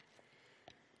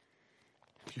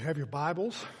If you have your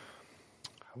Bibles,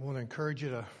 I want to encourage you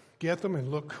to get them and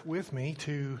look with me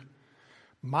to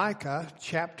Micah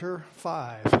chapter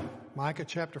 5. Micah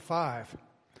chapter 5.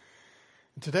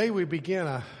 And today we begin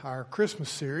our Christmas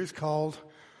series called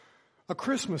A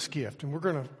Christmas Gift. And we're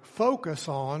going to focus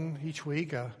on each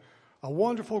week a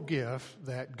wonderful gift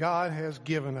that God has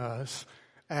given us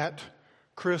at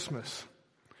Christmas.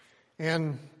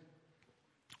 And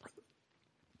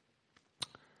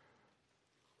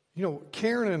you know,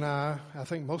 Karen and I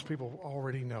think most people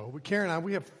already know, but Karen and I,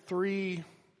 we have 3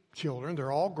 children.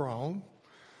 They're all grown.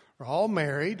 They're all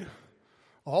married,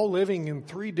 all living in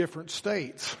 3 different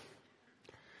states.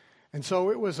 And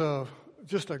so it was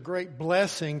just a great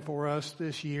blessing for us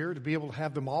this year to be able to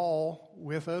have them all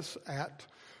with us at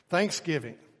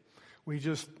Thanksgiving. We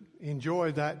just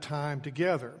enjoyed that time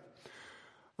together.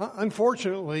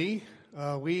 Unfortunately,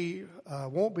 we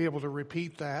won't be able to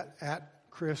repeat that at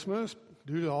Christmas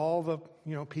due to all the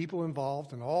people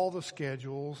involved and all the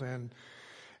schedules,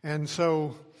 and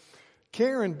so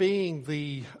Karen, being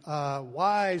the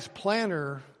wise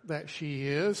planner that she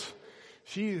is,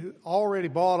 she already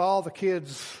bought all the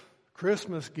kids'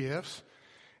 Christmas gifts,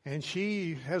 and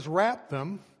she has wrapped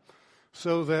them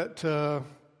so that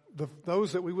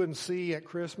those that we wouldn't see at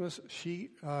Christmas,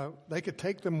 they could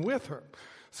take them with her.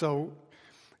 So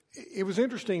it was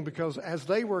interesting because as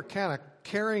they were kind of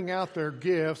carrying out their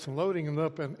gifts and loading them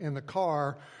up in the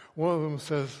car, one of them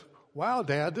says, "Wow,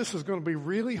 Dad, this is going to be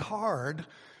really hard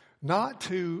not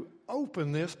to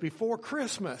open this before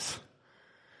Christmas."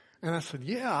 And I said,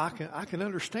 "Yeah, I can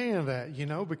understand that,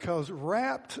 because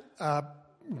wrapped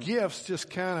gifts just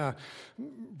kind of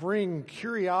bring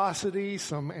curiosity,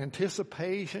 some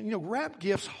anticipation. Wrapped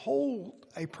gifts hold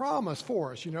a promise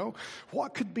for us,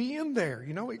 What could be in there?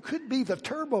 It could be the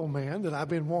Turbo Man that I've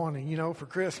been wanting, for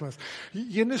Christmas.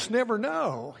 You just never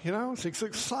know, It's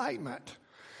excitement.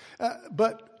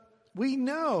 But we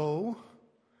know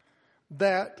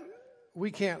that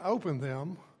we can't open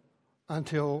them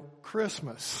until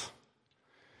Christmas.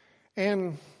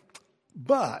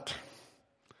 But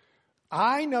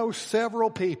I know several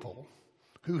people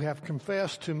who have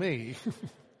confessed to me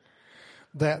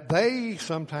that they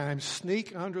sometimes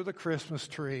sneak under the Christmas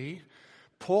tree,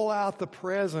 pull out the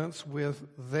presents with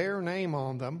their name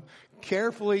on them,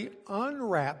 carefully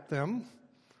unwrap them,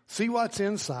 see what's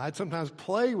inside, sometimes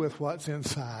play with what's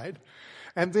inside,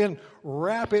 and then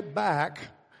wrap it back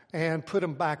and put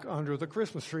them back under the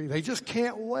Christmas tree. They just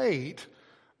can't wait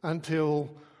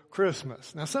until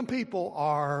Christmas. Now, some people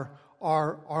are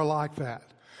like that.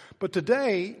 But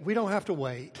today, we don't have to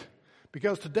wait,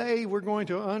 because today we're going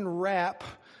to unwrap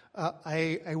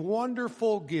a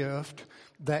wonderful gift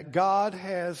that God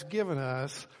has given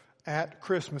us at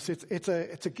Christmas. It's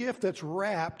a gift that's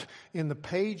wrapped in the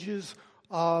pages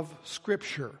of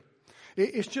Scripture.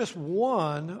 It's just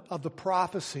one of the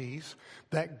prophecies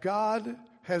that God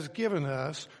has given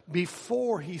us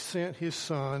before He sent His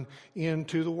Son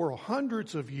into the world,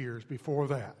 hundreds of years before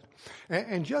that.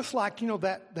 And just like,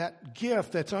 that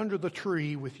gift that's under the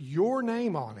tree with your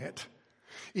name on it,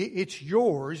 it's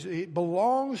yours. It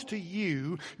belongs to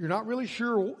you. You're not really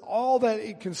sure all that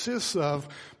it consists of,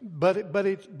 but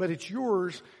it's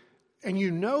yours. And you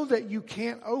know that you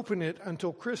can't open it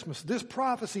until Christmas. This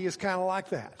prophecy is kind of like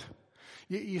that.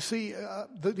 You see,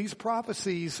 these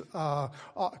prophecies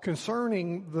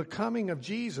concerning the coming of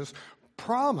Jesus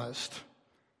promised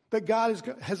that God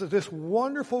has this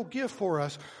wonderful gift for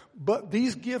us, but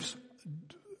these gifts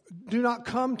do not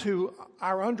come to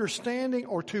our understanding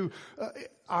or to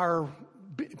our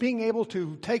being able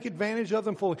to take advantage of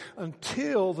them fully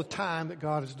until the time that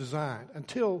God has designed,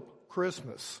 until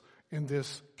Christmas in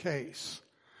this case.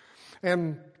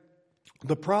 And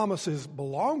the promises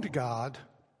belong to God,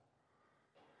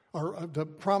 or the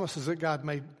promises that God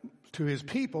made to His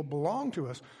people belong to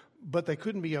us, but they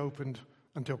couldn't be opened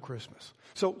until Christmas.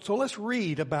 So let's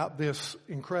read about this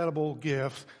incredible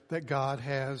gift that God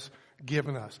has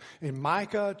given us. In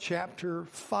Micah chapter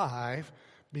 5,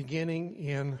 beginning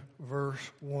in verse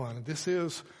 1. This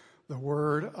is the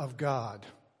word of God.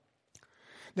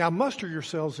 "Now muster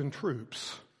yourselves in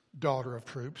troops, daughter of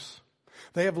troops.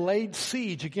 They have laid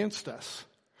siege against us.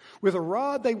 With a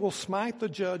rod they will smite the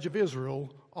judge of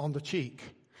Israel on the cheek.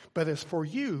 But as for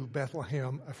you,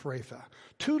 Bethlehem Ephrathah,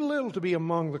 too little to be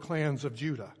among the clans of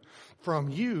Judah, from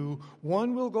you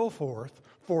one will go forth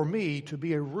for me to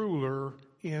be a ruler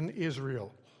in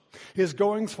Israel. His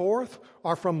goings forth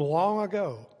are from long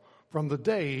ago, from the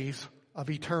days of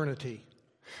eternity.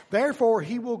 Therefore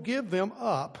he will give them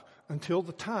up until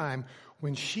the time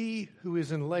when she who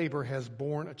is in labor has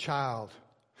borne a child.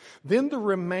 Then the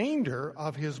remainder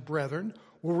of his brethren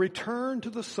will return to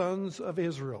the sons of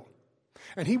Israel,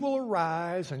 and he will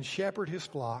arise and shepherd his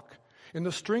flock in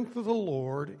the strength of the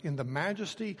Lord, in the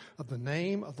majesty of the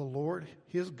name of the Lord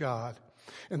his God.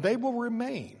 And they will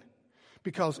remain,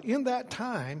 because in that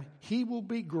time he will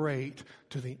be great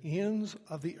to the ends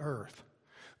of the earth.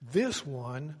 This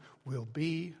one will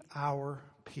be our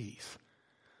peace.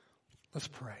 Let's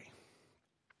pray.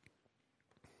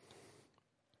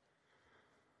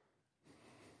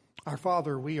 Our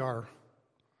Father, we are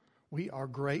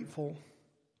grateful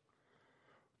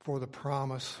for the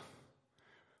promise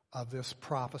of this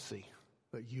prophecy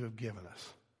that you have given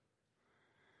us.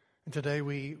 And today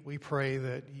we pray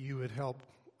that you would help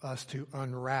us to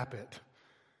unwrap it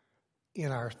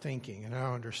in our thinking and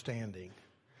our understanding,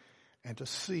 and to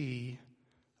see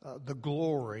the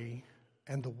glory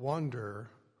and the wonder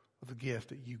of the gift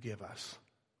that you give us.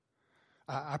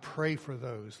 I pray for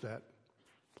those that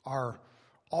are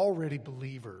already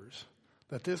believers,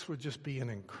 that this would just be an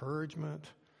encouragement,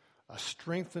 a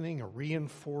strengthening, a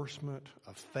reinforcement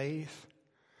of faith.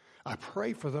 I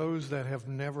pray for those that have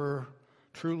never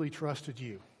truly trusted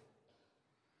you,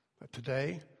 that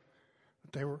today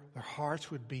their hearts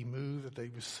would be moved, that they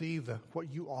would see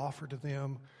what you offer to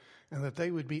them, and that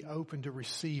they would be open to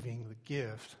receiving the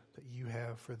gift that you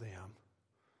have for them.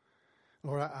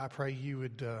 Lord, I pray you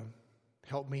would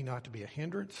help me not to be a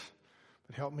hindrance,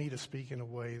 but help me to speak in a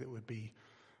way that would be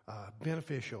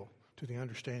beneficial to the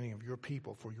understanding of your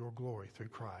people for your glory through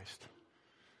Christ.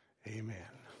 Amen.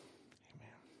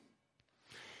 Amen.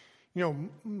 You know,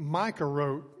 Micah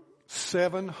wrote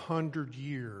 700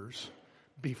 years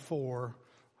before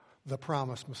the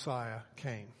promised Messiah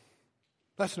came.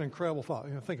 That's an incredible thought.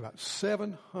 You know, think about it.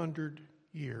 700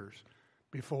 years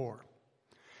before.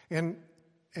 And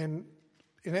in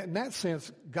that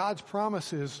sense, God's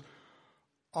promises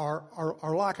are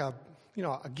like a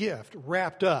gift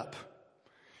wrapped up.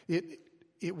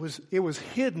 It was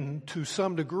hidden to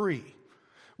some degree.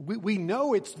 We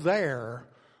know it's there,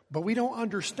 but we don't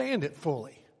understand it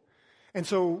fully. And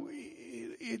so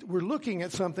we're looking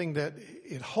at something that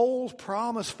it holds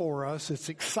promise for us. It's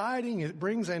exciting. It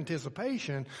brings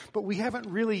anticipation, but we haven't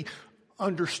really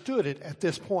understood it at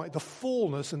this point, the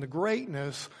fullness and the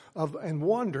greatness and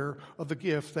wonder of the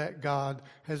gift that God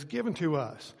has given to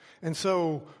us. And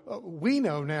so we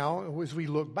know now, as we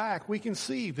look back, we can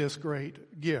see this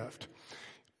great gift.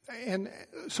 And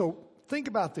so think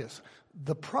about this.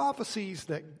 The prophecies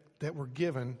that were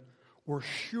given were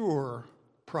sure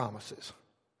promises.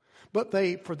 But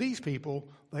for these people,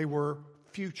 they were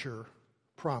future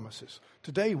promises.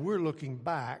 Today we're looking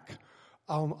back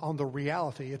on the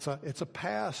reality. It's a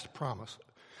past promise.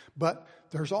 But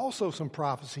there's also some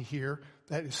prophecy here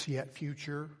that is yet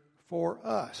future for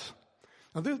us.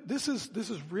 Now this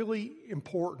is really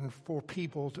important for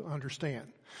people to understand,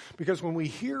 because when we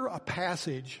hear a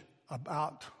passage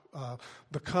about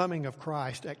the coming of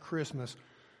Christ at Christmas,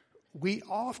 we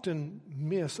often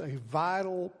miss a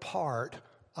vital part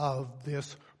of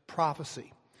this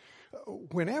prophecy.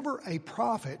 Whenever a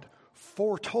prophet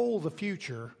foretold the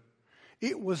future,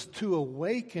 it was to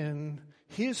awaken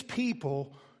his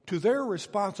people to their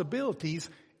responsibilities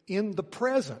in the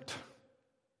present.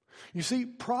 You see,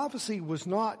 prophecy was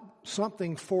not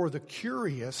something for the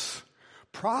curious.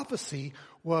 Prophecy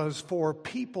was for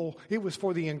people, it was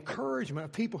for the encouragement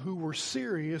of people who were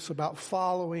serious about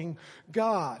following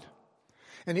God.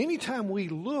 And anytime we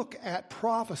look at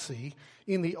prophecy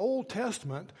in the Old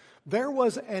Testament, there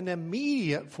was an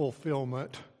immediate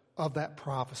fulfillment of that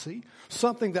prophecy,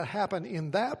 something that happened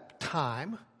in that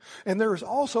time. And there is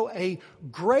also a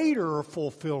greater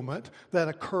fulfillment that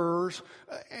occurs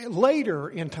later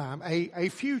in time, a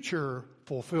future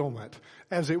fulfillment,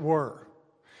 as it were.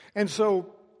 And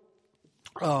so,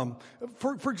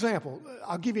 for example,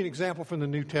 I'll give you an example from the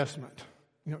New Testament.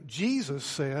 You know, Jesus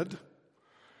said,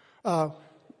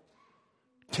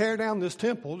 tear down this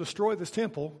temple, destroy this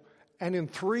temple, and in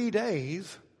 3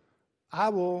 days I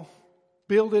will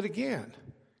build it again.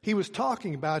 He was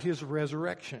talking about his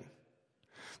resurrection.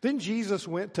 Then Jesus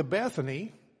went to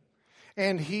Bethany,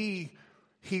 and he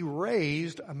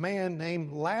raised a man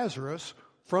named Lazarus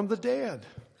from the dead.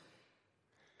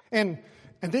 And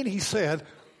then he said,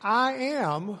 I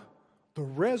am the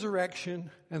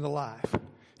resurrection and the life.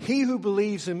 He who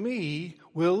believes in me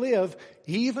will live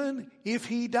even if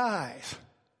he dies.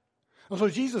 And so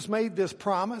Jesus made this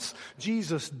promise.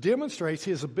 Jesus demonstrates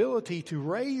his ability to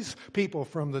raise people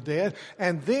from the dead.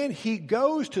 And then he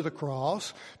goes to the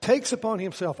cross, takes upon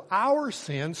himself our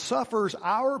sin, suffers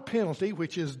our penalty,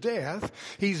 which is death.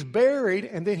 He's buried,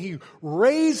 and then he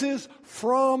raises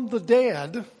from the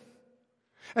dead.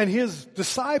 And his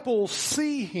disciples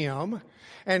see him,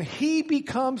 And he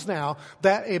becomes now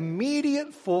that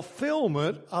immediate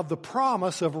fulfillment of the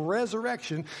promise of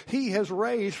resurrection he has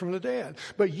raised from the dead.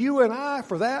 But you and I,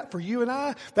 for you and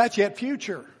I, that's yet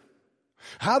future.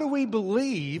 Why do we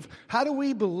believe that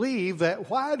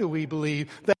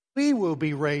we will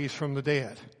be raised from the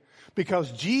dead?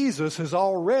 Because Jesus has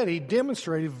already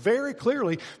demonstrated very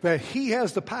clearly that he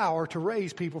has the power to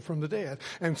raise people from the dead.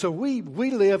 And so we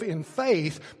live in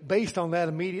faith based on that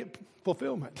immediate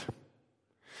fulfillment.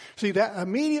 See, that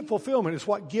immediate fulfillment is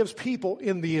what gives people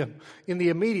in the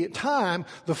immediate time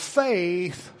the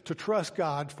faith to trust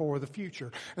God for the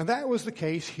future. And that was the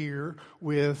case here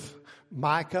with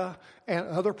Micah and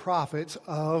other prophets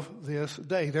of this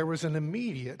day. There was an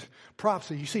immediate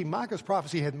prophecy. You see, Micah's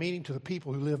prophecy had meaning to the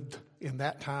people who lived in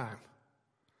that time.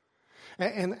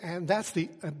 And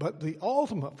but the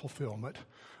ultimate fulfillment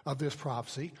of this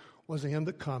prophecy was in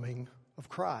the coming of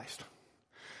Christ.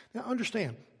 Now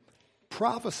understand,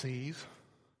 prophecies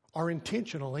are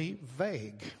intentionally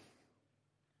vague.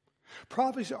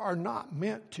 Prophecies are not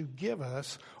meant to give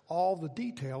us all the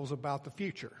details about the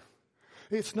future.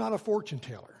 It's not a fortune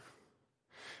teller.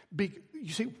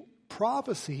 You see,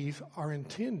 prophecies are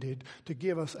intended to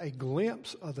give us a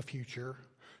glimpse of the future,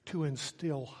 to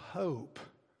instill hope,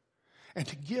 and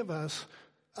to give us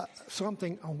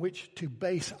something on which to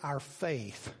base our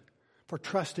faith for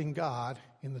trusting God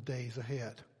in the days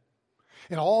ahead.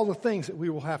 And all the things that we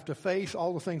will have to face,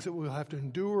 all the things that we will have to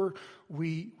endure,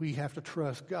 we have to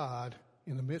trust God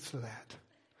in the midst of that.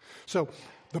 So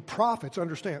the prophets,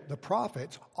 understand, the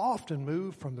prophets often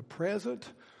move from the present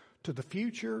to the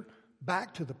future,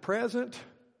 back to the present,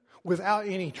 without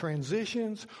any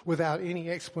transitions, without any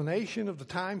explanation of the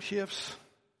time shifts.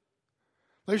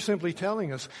 They're simply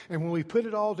telling us, and when we put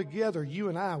it all together, you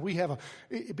and I,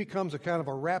 it becomes a kind of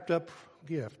a wrapped up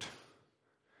gift.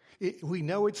 We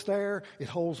know it's there, it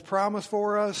holds promise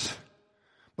for us,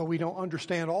 but we don't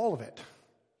understand all of it.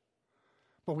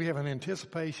 But we have an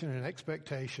anticipation and an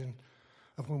expectation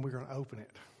of when we're going to open it.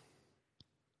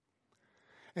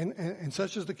 And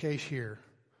such is the case here.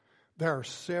 There are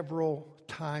several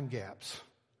time gaps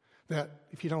that,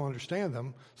 if you don't understand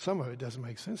them, some of it doesn't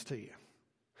make sense to you.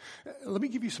 Let me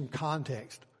give you some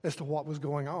context as to what was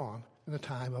going on in the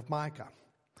time of Micah.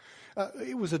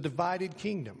 It was a divided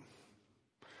kingdom.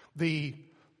 The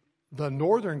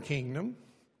northern kingdom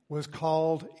was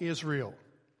called Israel.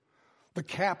 The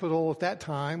capital at that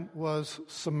time was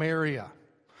Samaria.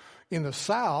 In the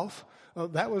south,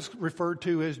 that was referred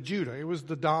to as Judah. It was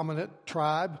the dominant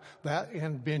tribe, that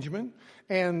and Benjamin,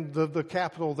 and the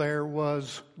capital there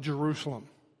was Jerusalem.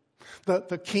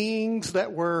 The kings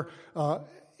that were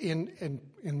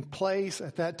in place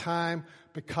at that time,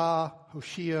 Pekah,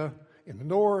 Hoshea in the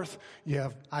north, you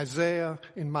have Isaiah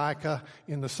and Micah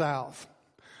in the south.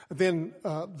 Then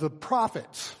the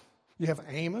prophets, you have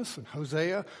Amos and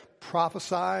Hosea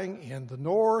prophesying in the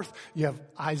north. You have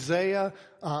Isaiah,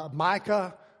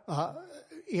 Micah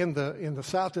in the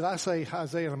south. Did I say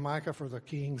Isaiah and Micah for the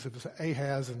kings? It was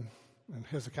Ahaz and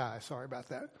Hezekiah. Sorry about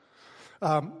that.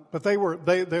 But they were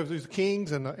the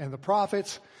kings and the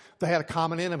prophets. They had a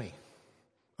common enemy,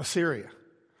 Assyria,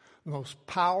 the most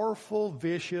powerful,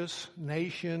 vicious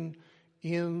nation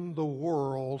in the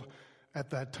world at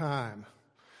that time,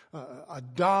 a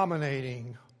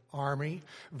dominating army.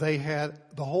 They had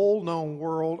the whole known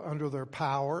world under their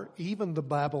power, even the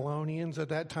Babylonians at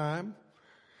that time.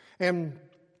 And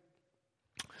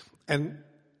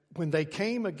when they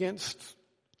came against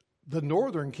the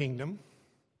northern kingdom,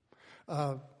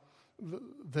 the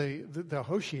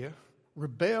Hoshea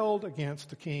rebelled against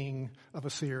the king of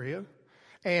Assyria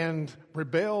and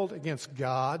rebelled against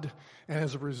God. And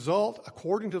as a result,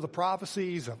 according to the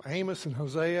prophecies of Amos and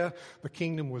Hosea, the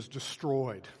kingdom was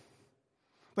destroyed.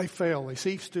 They fell. They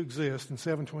ceased to exist in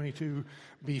 722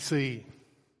 BC.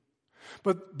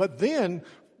 But then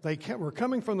they were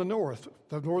coming from the north,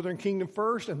 the northern kingdom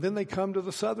first, and then they come to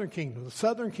the southern kingdom. The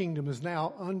southern kingdom is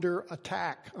now under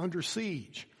attack, under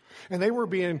siege. And they were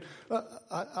being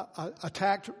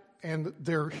attacked, and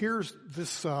here's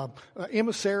this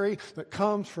emissary that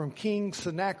comes from King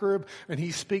Sennacherib, and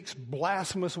he speaks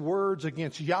blasphemous words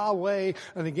against Yahweh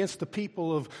and against the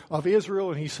people of Israel,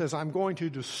 and he says, I'm going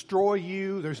to destroy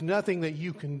you. There's nothing that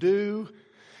you can do.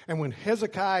 And when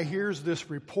Hezekiah hears this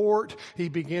report, he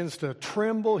begins to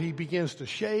tremble. He begins to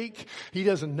shake. He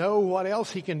doesn't know what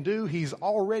else he can do. He's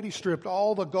already stripped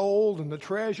all the gold and the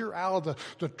treasure out of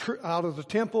the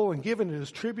temple and given it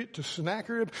as tribute to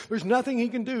Sennacherib. There's nothing he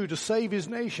can do to save his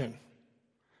nation.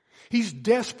 He's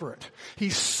desperate.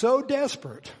 He's so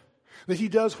desperate that he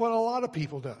does what a lot of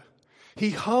people do.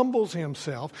 He humbles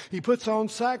himself. He puts on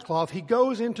sackcloth. He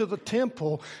goes into the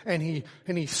temple and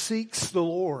he seeks the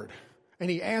Lord. And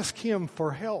he asks him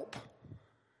for help.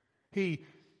 He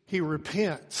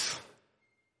repents.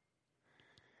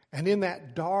 And in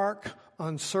that dark,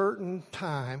 uncertain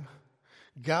time,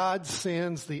 God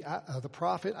sends the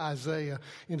prophet Isaiah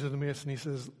into the midst, and he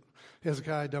says,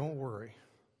 Hezekiah, don't worry.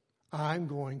 I'm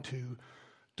going to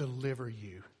deliver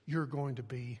you. You're going to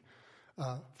be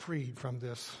freed from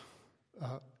this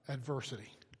adversity.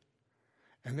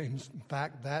 And in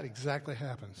fact, that exactly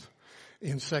happens.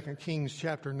 In 2 Kings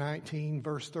chapter 19,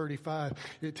 verse 35,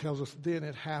 it tells us, then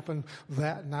it happened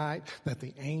that night that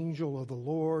the angel of the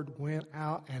Lord went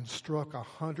out and struck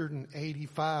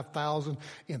 185,000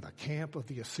 in the camp of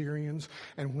the Assyrians.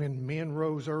 And when men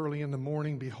rose early in the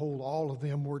morning, behold, all of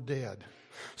them were dead.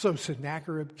 So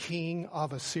Sennacherib, king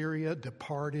of Assyria,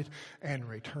 departed and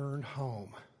returned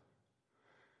home.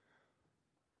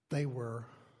 They were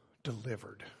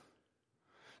delivered,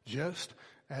 just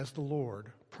as the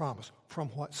Lord promised, from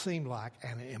what seemed like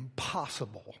an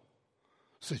impossible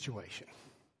situation.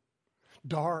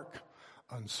 Dark,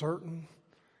 uncertain,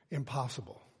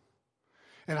 impossible.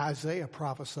 And Isaiah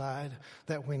prophesied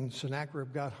that when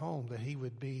Sennacherib got home, that he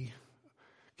would be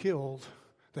killed,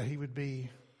 that he would be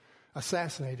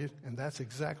assassinated, and that's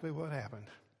exactly what happened.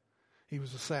 He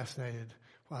was assassinated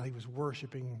while he was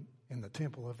worshiping in the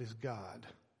temple of his God.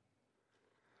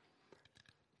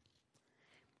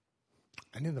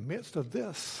 And in the midst of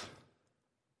this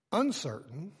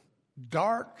uncertain,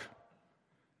 dark,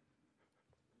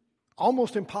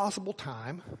 almost impossible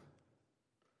time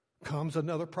comes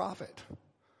another prophet,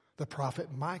 the prophet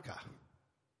Micah.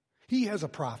 He has a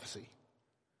prophecy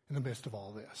in the midst of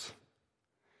all this.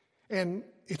 And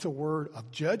it's a word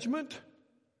of judgment,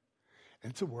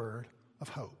 and it's a word of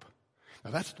hope.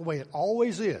 Now that's the way it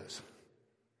always is.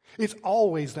 It's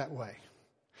always that way.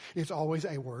 It's always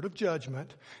a word of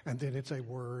judgment, and then it's a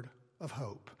word of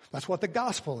hope. That's what the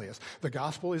gospel is. The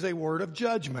gospel is a word of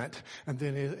judgment, and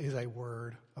then it is a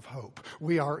word of hope.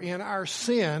 We are in our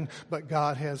sin, but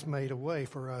God has made a way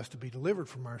for us to be delivered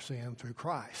from our sin through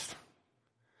Christ.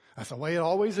 That's the way it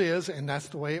always is, and that's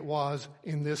the way it was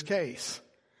in this case.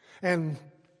 And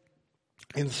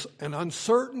in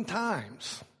uncertain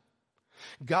times,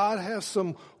 God has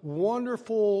some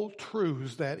wonderful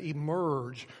truths that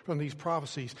emerge from these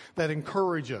prophecies that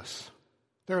encourage us.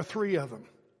 There are three of them.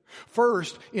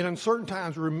 First, in uncertain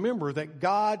times, remember that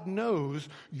God knows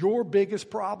your biggest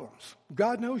problems.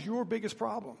 God knows your biggest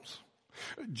problems.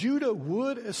 Judah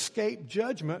would escape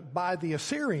judgment by the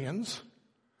Assyrians,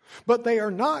 but they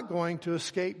are not going to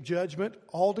escape judgment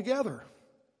altogether.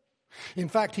 In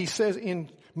fact, he says in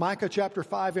Micah chapter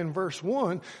 5 and verse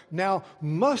 1, now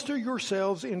muster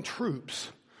yourselves in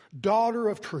troops, daughter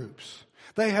of troops.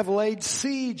 They have laid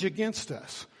siege against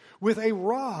us. With a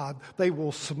rod they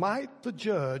will smite the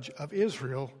judge of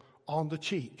Israel on the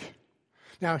cheek.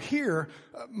 Now here,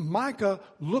 Micah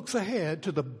looks ahead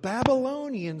to the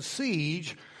Babylonian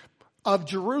siege of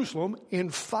Jerusalem in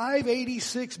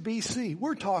 586 BC.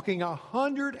 We're talking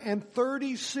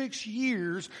 136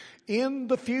 years in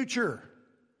the future.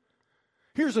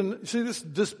 See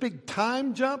this big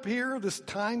time jump here, this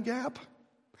time gap?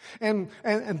 And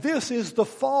this is the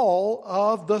fall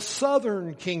of the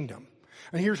southern kingdom.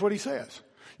 And here's what he says.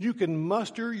 You can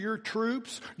muster your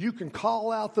troops. You can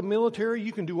call out the military.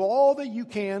 You can do all that you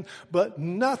can, but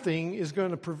nothing is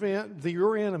going to prevent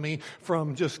your enemy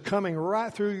from just coming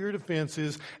right through your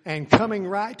defenses and coming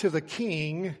right to the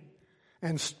king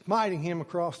and smiting him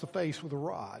across the face with a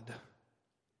rod.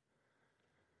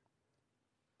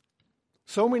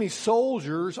 So many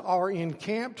soldiers are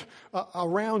encamped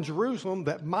around Jerusalem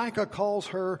that Micah calls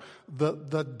her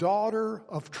the daughter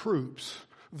of troops.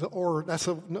 That's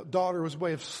a daughter was a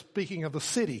way of speaking of the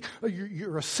city.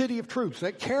 You're a city of troops.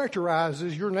 That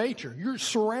characterizes your nature. You're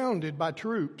surrounded by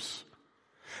troops.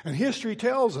 And history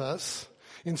tells us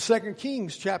in 2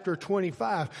 Kings chapter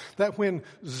 25 that when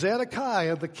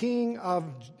Zedekiah, the king of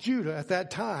Judah at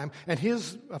that time, and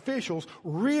his officials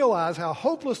realize how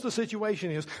hopeless the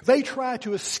situation is, they try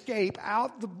to escape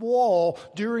out the wall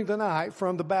during the night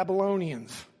from the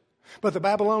Babylonians. But the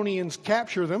Babylonians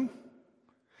capture them.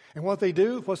 And what they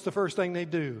do, what's the first thing they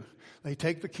do? They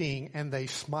take the king and they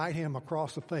smite him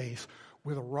across the face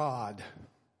with a rod.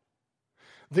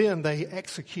 Then they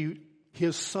execute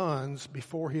his sons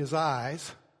before his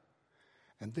eyes,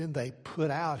 and then they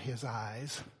put out his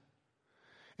eyes,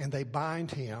 and they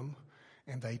bind him,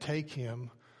 and they take him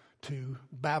to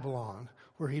Babylon,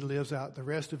 where he lives out the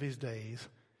rest of his days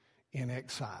in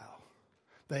exile.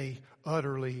 They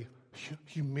utterly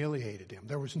humiliated him.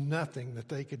 There was nothing that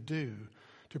they could do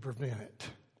to prevent it.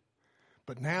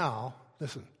 But now,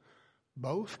 listen,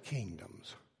 both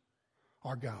kingdoms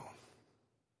are gone.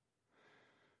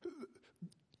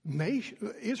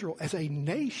 Israel as a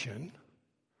nation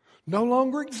no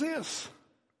longer exists.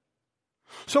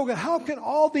 So how can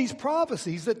all these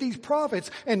prophecies that these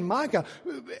prophets and Micah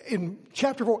in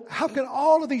chapter 4, how can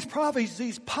all of these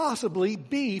prophecies possibly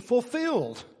be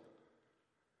fulfilled?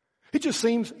 It just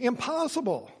seems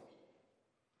impossible.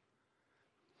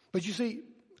 But you see,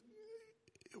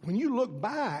 when you look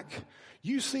back,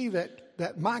 you see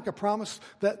that Micah promised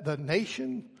that the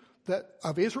nation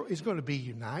of Israel is going to be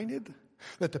united,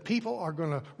 that the people are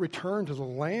going to return to the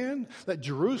land, that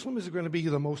Jerusalem is going to be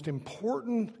the most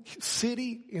important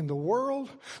city in the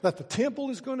world, that the temple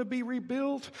is going to be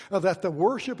rebuilt, that the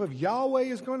worship of Yahweh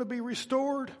is going to be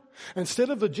restored.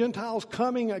 Instead of the Gentiles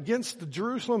coming against the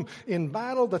Jerusalem in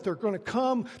battle, that they're going to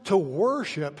come to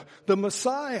worship the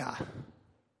Messiah.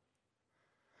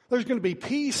 There's going to be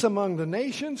peace among the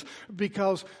nations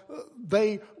because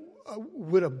they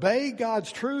would obey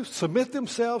God's truth, submit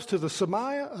themselves to the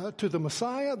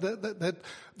Messiah, that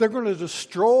they're going to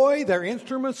destroy their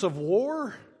instruments of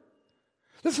war.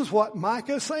 This is what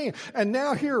Micah is saying. And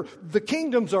now here, the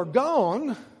kingdoms are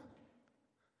gone.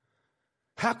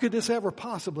 How could this ever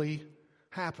possibly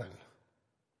happen?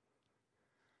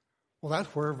 Well,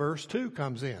 that's where verse 2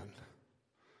 comes in.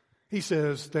 He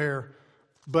says there,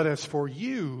 but as for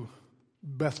you,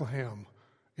 Bethlehem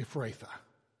Ephrathah,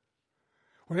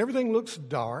 when everything looks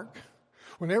dark,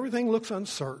 when everything looks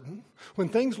uncertain, when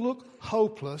things look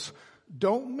hopeless,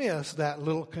 don't miss that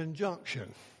little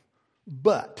conjunction.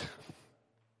 But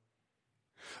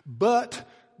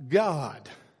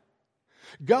God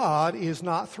is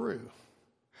not through.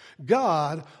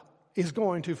 God is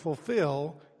going to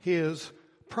fulfill His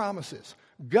promises.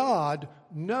 God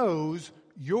knows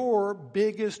your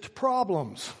biggest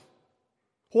problems,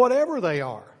 whatever they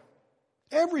are,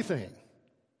 everything.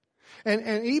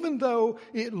 And even though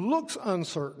it looks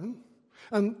uncertain,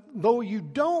 and though you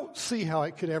don't see how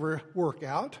it could ever work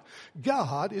out,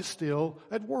 God is still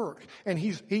at work. And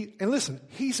listen,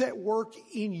 He's at work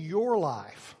in your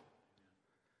life.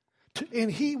 And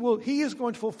He is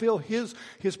going to fulfill His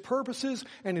purposes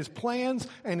and His plans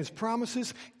and His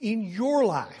promises in your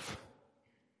life.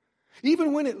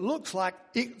 Even when it looks like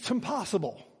it's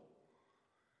impossible.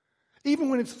 Even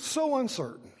when it's so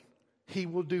uncertain, He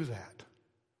will do that.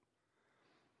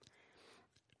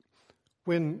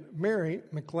 When Mary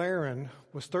McLaren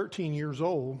was 13 years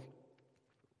old,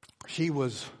 she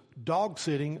was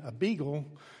dog-sitting a beagle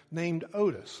named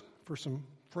Otis for some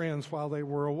friends while they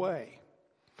were away.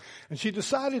 And she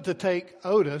decided to take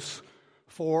Otis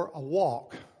for a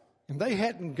walk. And they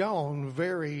hadn't gone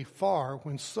very far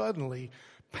when suddenly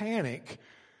panic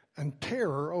and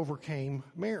terror overcame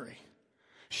Mary.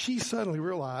 She suddenly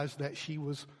realized that she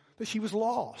was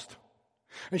lost.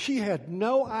 And she had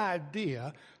no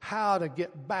idea how to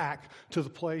get back to the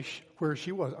place where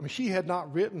she was. I mean, she had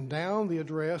not written down the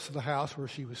address of the house where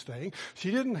she was staying.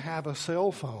 She didn't have a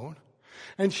cell phone.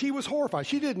 And she was horrified.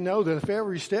 She didn't know that if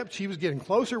every step she was getting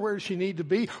closer where she needed to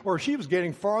be or she was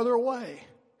getting farther away.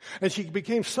 And she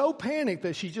became so panicked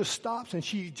that she just stops and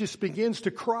she just begins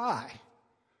to cry.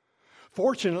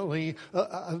 Fortunately,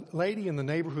 a lady in the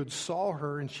neighborhood saw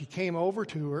her and she came over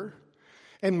to her.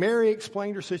 And Mary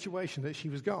explained her situation, that she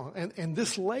was gone. And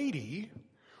this lady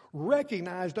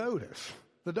recognized Otis,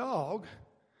 the dog,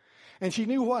 and she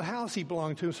knew what house he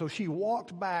belonged to, so she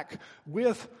walked back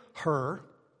with her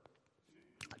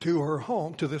to her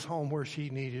home, to this home where she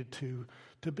needed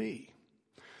to be.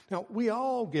 Now, we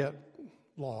all get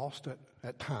lost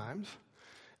at times,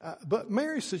 but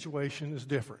Mary's situation is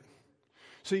different.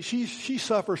 See, she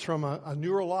suffers from a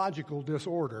neurological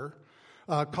disorder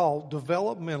called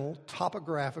developmental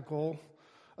topographical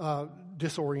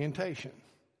disorientation.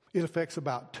 It affects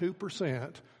about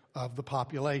 2% of the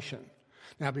population.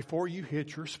 Now, before you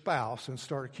hit your spouse and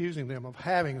start accusing them of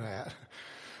having that,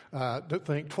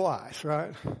 think twice,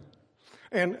 right?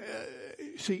 And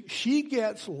see, she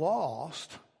gets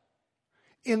lost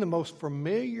in the most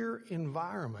familiar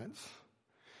environments,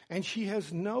 and she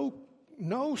has no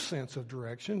sense of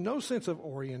direction, no sense of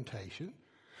orientation.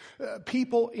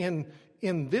 People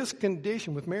in this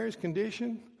condition, with Mary's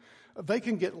condition, they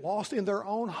can get lost in their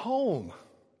own home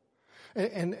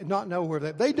and not know where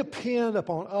they depend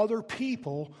upon other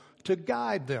people to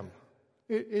guide them.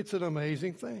 It's an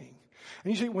amazing thing.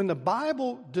 And you see, when the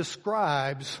Bible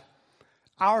describes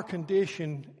our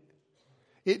condition,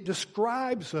 it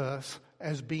describes us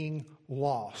as being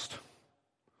lost.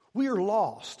 We are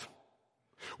lost.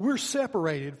 We're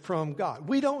separated from God.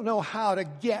 We don't know how to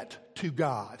get to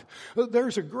God.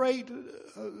 There's a great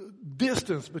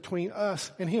distance between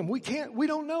us and Him. We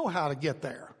don't know how to get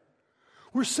there.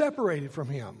 We're separated from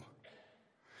Him.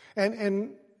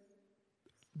 And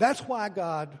that's why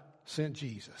God sent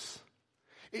Jesus.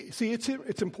 See, it's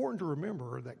important to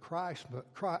remember that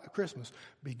Christmas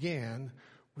began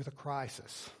with a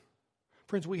crisis.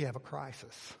 Friends, we have a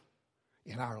crisis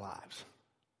in our lives.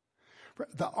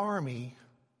 The army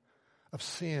of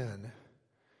sin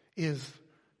is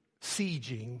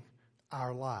sieging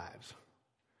our lives.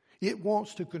 It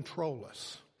wants to control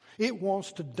us. It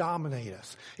wants to dominate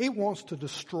us. It wants to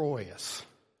destroy us.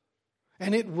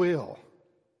 And it will.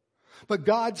 But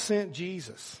God sent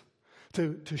Jesus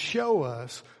to show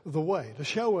us the way, to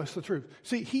show us the truth.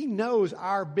 See, He knows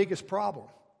our biggest problem.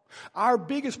 Our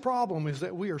biggest problem is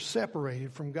that we are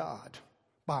separated from God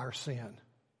by our sin.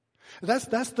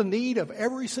 That's the need of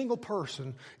every single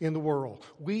person in the world.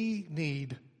 We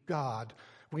need God.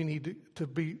 We need to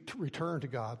return to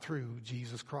God through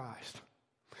Jesus Christ.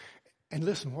 And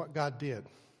listen what God did.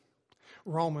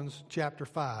 Romans chapter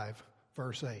 5,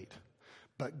 verse 8.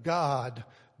 But God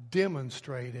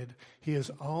demonstrated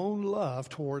His own love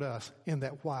toward us in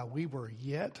that while we were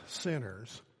yet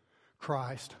sinners,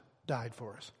 Christ died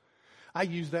for us. I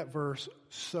use that verse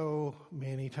so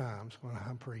many times when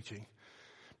I'm preaching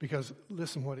because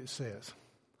listen what it says.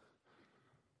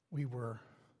 We were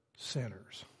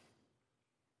sinners,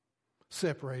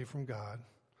 separated from God,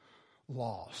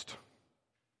 lost,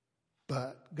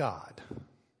 but God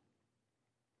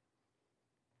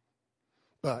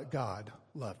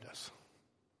loved us.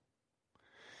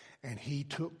 And He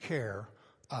took care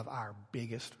of our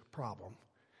biggest problem.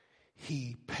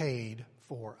 He paid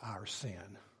for our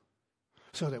sin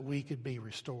so that we could be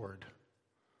restored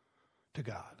to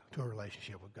God, to a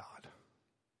relationship with God.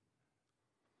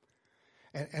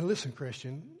 And listen,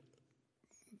 Christian,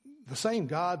 the same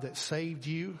God that saved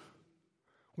you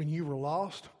when you were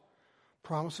lost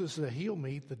promises that He'll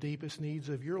meet the deepest needs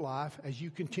of your life as you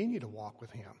continue to walk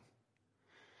with Him.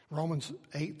 Romans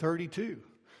 8:32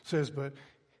 says, but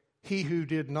He who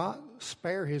did not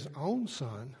spare His own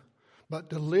Son, but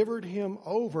delivered Him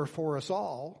over for us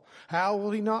all, how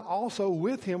will He not also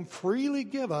with Him freely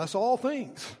give us all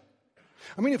things?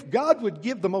 I mean, if God would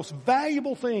give the most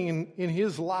valuable thing in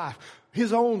His life,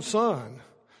 His own Son,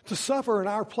 to suffer in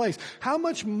our place, how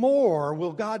much more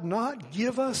will God not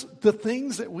give us the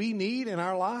things that we need in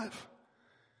our life?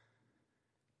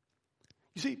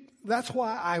 You see, that's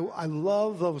why I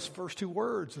love those first two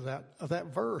words of that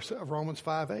verse of Romans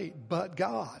 5:8. But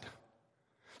God.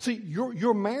 See,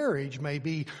 your marriage may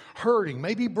be hurting,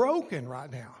 may be broken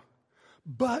right now.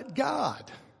 But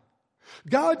God.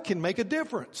 God can make a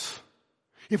difference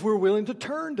if we're willing to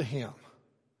turn to Him.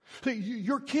 See,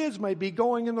 your kids may be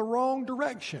going in the wrong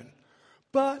direction.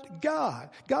 But God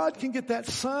can get that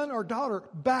son or daughter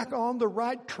back on the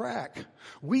right track.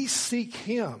 We seek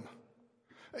Him.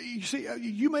 You see,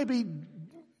 you may be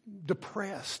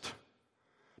depressed,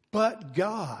 but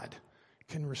God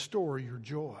can restore your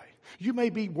joy. You may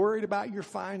be worried about your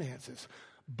finances,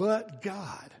 but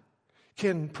God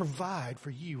can provide for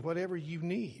you whatever you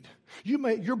need.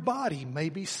 Your body may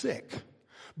be sick,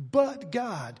 but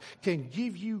God can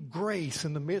give you grace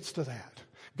in the midst of that.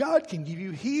 God can give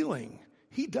you healing.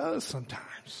 He does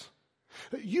sometimes.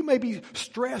 You may be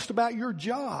stressed about your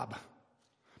job,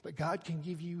 but God can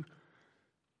give you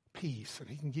peace, and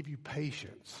He can give you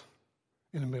patience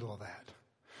in the middle of that.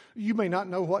 You may not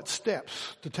know what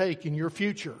steps to take in your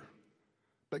future,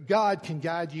 but God can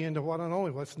guide you into not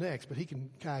only what's next, but He can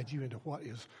guide you into what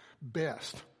is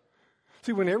best.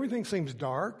 See, when everything seems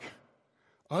dark,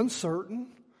 uncertain,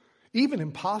 even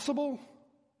impossible,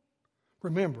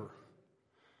 remember,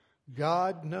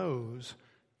 God knows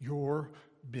your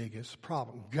biggest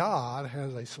problem. God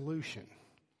has a solution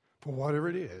for whatever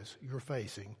it is you're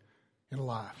facing in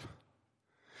life.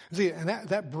 See, and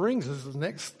that brings us, the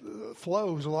next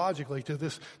flows logically to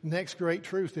this next great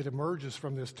truth that emerges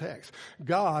from this text.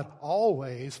 God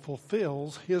always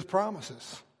fulfills His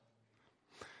promises.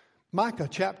 Micah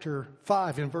chapter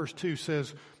 5 in verse 2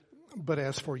 says, but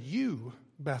as for you,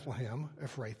 Bethlehem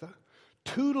Ephrathah,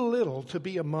 too little to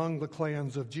be among the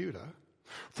clans of Judah,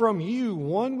 from you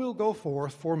one will go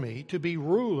forth for me to be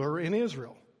ruler in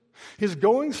Israel. His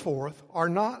goings forth are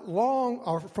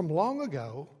from long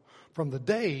ago, from the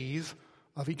days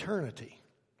of eternity.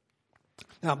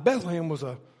 Now, Bethlehem was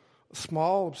a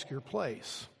small, obscure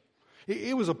place.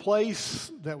 It was a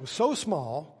place that was so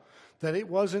small that it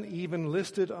wasn't even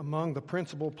listed among the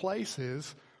principal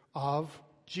places of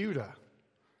Judah.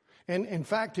 And in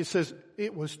fact, it says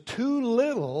it was too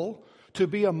little to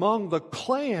be among the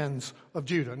clans of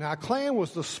Judah. Now, a clan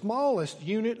was the smallest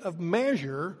unit of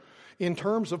measure in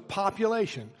terms of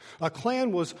population. A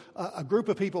clan was a group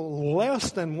of people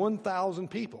less than 1,000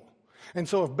 people. And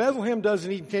so if Bethlehem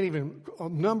can't even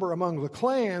number among the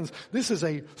clans, this is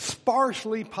a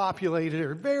sparsely populated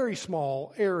or very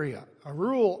small area, a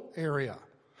rural area.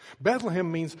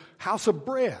 Bethlehem means house of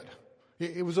bread.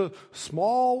 It was a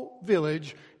small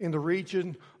village in the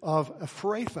region of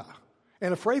Ephrathah.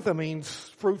 And Ephrathah means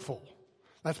fruitful.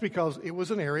 That's because it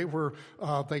was an area where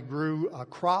they grew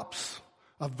crops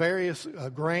of various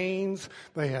grains.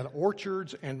 They had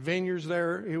orchards and vineyards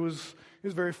there. It was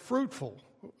very fruitful,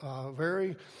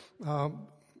 very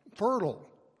fertile.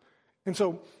 And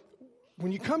so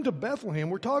when you come to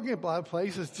Bethlehem, we're talking about a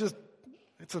place it's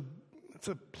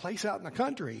a place out in the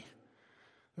country.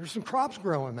 There's some crops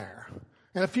growing there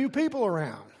and a few people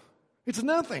around. It's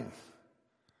nothing.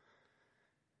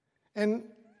 And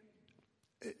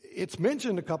it's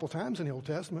mentioned a couple times in the Old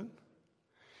Testament.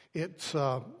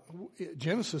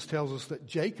 Genesis tells us that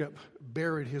Jacob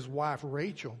buried his wife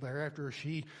Rachel there after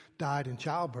she died in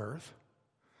childbirth.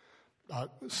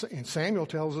 And Samuel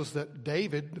tells us that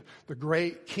David, the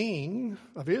great king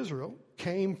of Israel,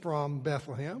 came from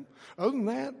Bethlehem. Other than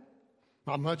that,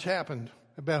 not much happened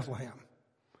at Bethlehem.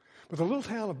 But the little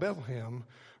town of Bethlehem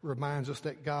reminds us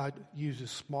that God uses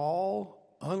small,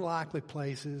 unlikely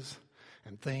places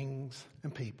and things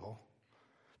and people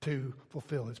to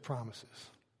fulfill his promises.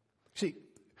 See,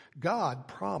 God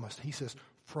promised, he says,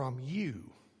 from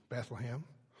you, Bethlehem,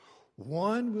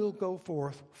 one will go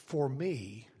forth for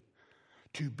me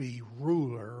to be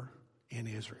ruler in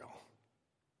Israel.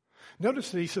 Notice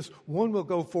that he says, one will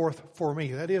go forth for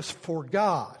me. That is, for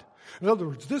God. In other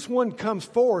words, this one comes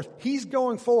forth. He's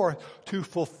going forth to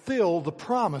fulfill the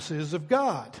promises of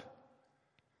God.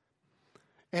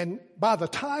 And by the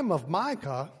time of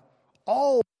Micah,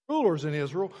 all rulers in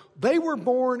Israel, they were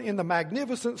born in the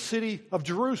magnificent city of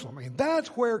Jerusalem. I mean, that's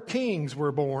where kings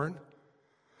were born.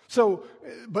 So,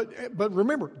 but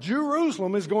remember,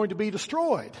 Jerusalem is going to be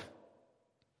destroyed.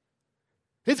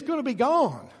 It's going to be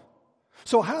gone.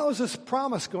 So how is this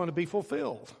promise going to be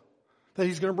fulfilled? That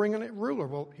he's going to bring in a ruler.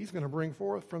 Well, he's going to bring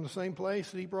forth from the same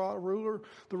place that he brought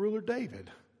the ruler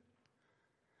David.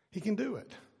 He can do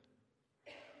it.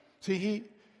 See,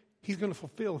 he's going to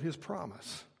fulfill his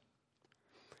promise.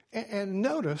 And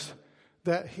notice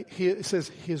that it says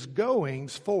his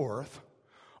goings forth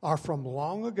are from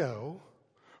long ago,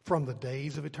 from the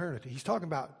days of eternity. He's talking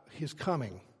about his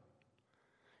coming.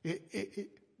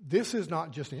 This is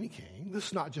not just any king. This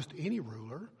is not just any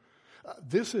ruler.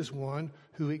 This is one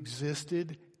who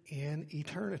existed in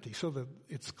eternity. So that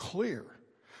it's clear.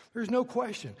 There's no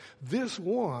question. This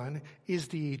one is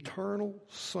the eternal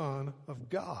Son of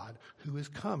God who is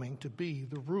coming to be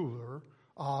the ruler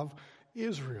of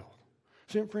Israel.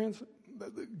 See, friends,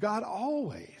 God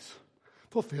always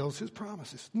fulfills his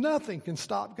promises. Nothing can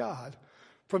stop God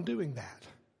from doing that.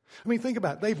 I mean, think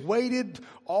about it. They've waited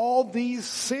all these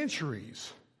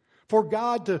centuries for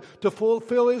God to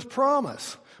fulfill his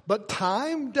promise. But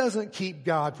time doesn't keep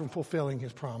God from fulfilling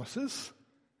his promises.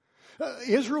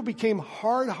 Israel became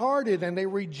hard-hearted and they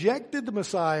rejected the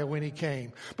Messiah when he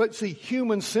came. But see,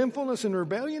 human sinfulness and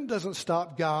rebellion doesn't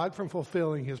stop God from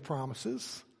fulfilling his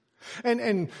promises.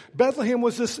 And Bethlehem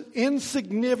was this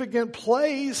insignificant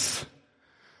place,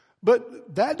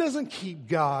 but that doesn't keep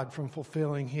God from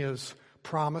fulfilling his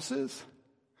promises.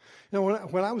 You know,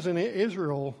 when I was in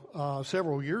Israel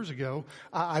several years ago,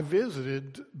 I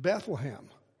visited Bethlehem.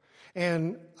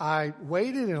 And I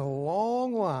waited in a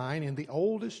long line in the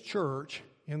oldest church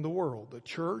in the world, the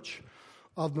Church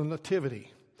of the Nativity.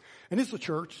 And it's a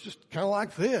church just kind of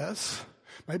like this,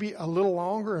 maybe a little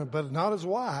longer, but not as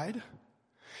wide.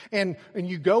 And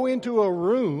you go into a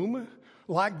room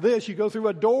like this, you go through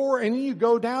a door and then you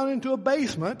go down into a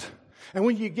basement. And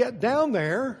when you get down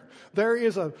there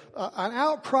is an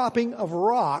outcropping of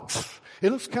rocks.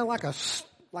 It looks kind of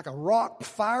like a rock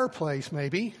fireplace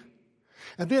maybe.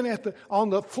 And then on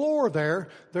the floor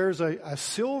there's a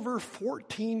silver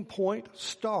 14-point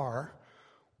star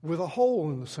with a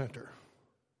hole in the center.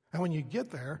 And when you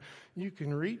get there, you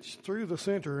can reach through the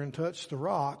center and touch the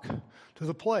rock to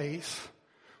the place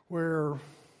where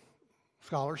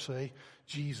scholars say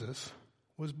Jesus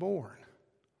was born.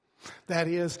 That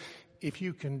is, if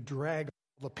you can drag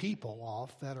the people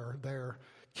off that are there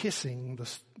kissing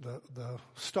the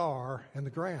star and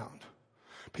the ground.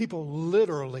 People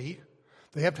literally,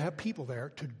 they have to have people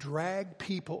there to drag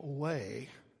people away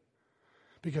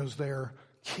because they're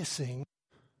kissing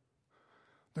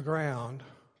the ground,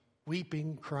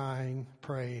 weeping, crying,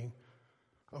 praying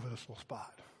over this little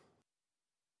spot.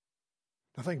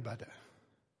 Now think about that.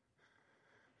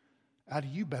 Out of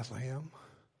you, Bethlehem,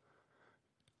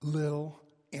 little,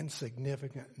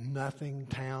 insignificant, nothing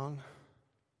town,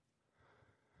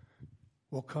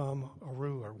 will come a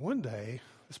ruler. One day,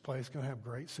 this place is going to have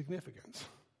great significance.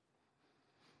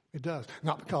 It does.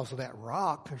 Not because of that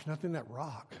rock. There's nothing in that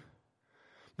rock.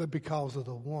 But because of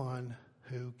the one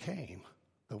who came,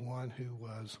 the one who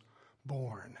was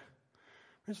born.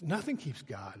 Nothing keeps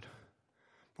God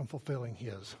from fulfilling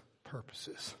his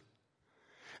purposes.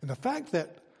 And the fact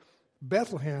that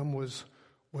Bethlehem was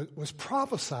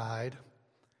prophesied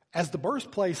as the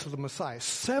birthplace of the Messiah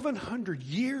 700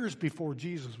 years before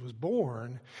Jesus was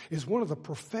born is one of the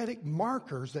prophetic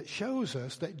markers that shows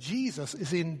us that Jesus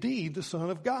is indeed the Son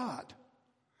of God.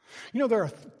 You know, there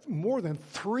are more than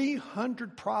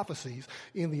 300 prophecies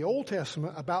in the Old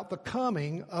Testament about the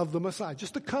coming of the Messiah,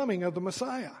 just the coming of the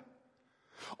Messiah,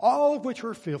 all of which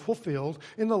were fulfilled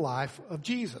in the life of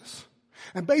Jesus.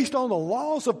 And based on the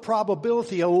laws of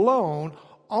probability alone,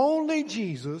 only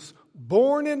Jesus,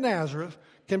 born in Nazareth,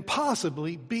 can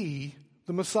possibly be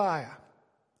the Messiah.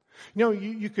 You know,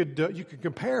 you could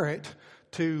compare it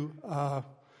to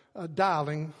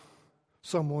dialing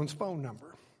someone's phone number.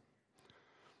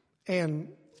 And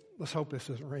let's hope this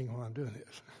doesn't ring while I'm doing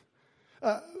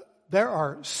this. There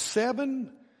are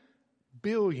 7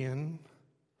 billion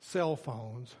cell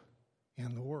phones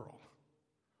in the world.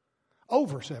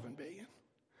 Over 7 billion.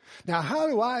 Now, how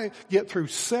do I get through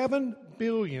 7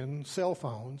 billion cell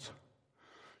phones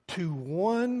to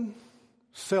one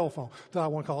cell phone that I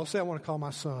want to call? Let's say I want to call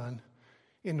my son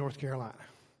in North Carolina.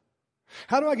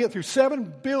 How do I get through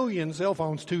 7 billion cell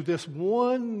phones to this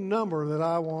one number that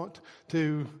I want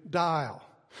to dial?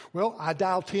 Well, I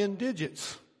dial 10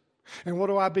 digits. And what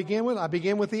do I begin with? I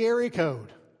begin with the area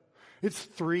code. It's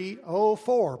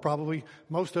 304. Probably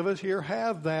most of us here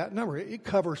have that number. It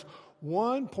covers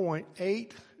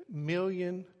 1.8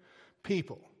 million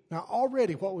people. Now,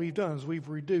 already what we've done is we've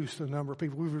reduced the number of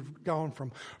people. We've gone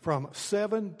from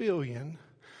 7 billion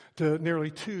to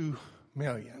nearly 2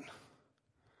 million.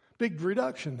 Big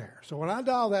reduction there. So when I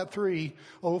dial that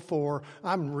 304,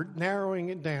 I'm narrowing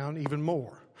it down even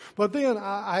more. But then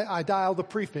I dial the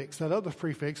prefix, that other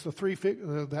prefix,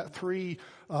 that three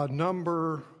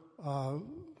number,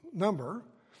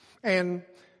 and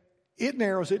it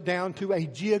narrows it down to a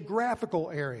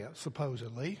geographical area,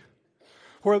 supposedly.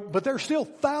 But there's still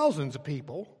thousands of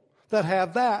people that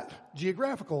have that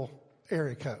geographical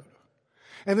area code.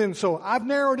 And then so I've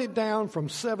narrowed it down from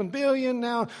 7 billion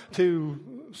now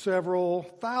to several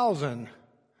thousand.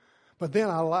 But then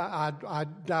I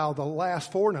dial the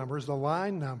last 4 numbers, the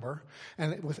line number,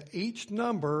 and with each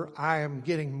number I am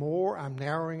getting more, I'm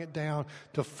narrowing it down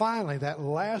to finally that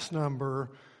last number.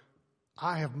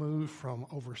 I have moved from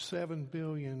over 7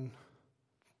 billion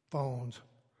phones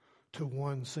to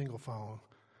one single phone.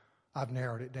 I've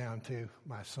narrowed it down to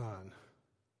my son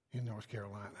in North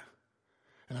Carolina.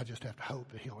 And I just have to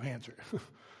hope that he'll answer it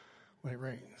when it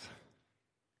rings.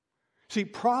 See,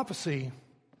 prophecy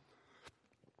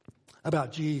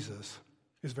about Jesus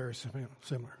is very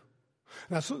similar.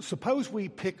 Now, suppose we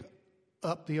pick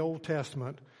up the Old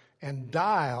Testament and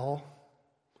dial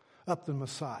up the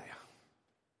Messiah.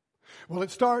 Well,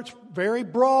 it starts very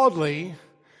broadly,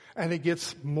 and it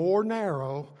gets more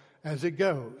narrow as it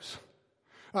goes.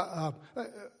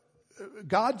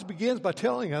 God begins by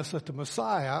telling us that the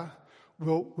Messiah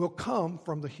will come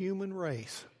from the human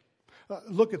race.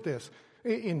 Look at this.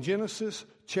 In Genesis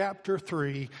chapter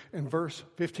 3 and verse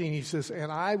 15, he says,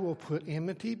 "And I will put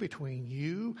enmity between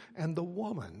you and the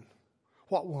woman."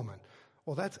 What woman?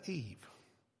 Well, that's Eve.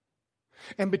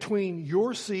 "And between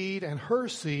your seed and her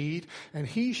seed, and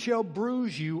he shall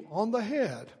bruise you on the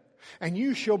head, and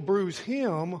you shall bruise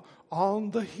him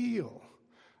on the heel."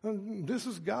 And this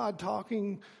is God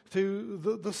talking to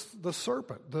the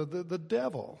serpent, the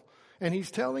devil. And he's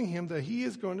telling him that he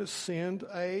is going to send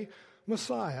a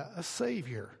Messiah, a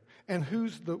Savior. And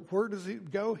where does he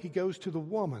go? He goes to the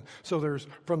woman. So there's,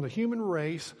 from the human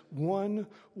race, one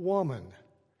woman.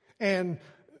 And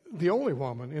the only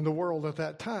woman in the world at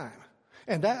that time.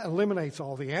 And that eliminates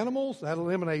all the animals. That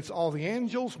eliminates all the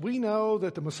angels. We know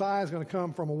that the Messiah is going to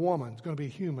come from a woman. It's going to be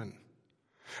human.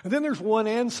 And then there's one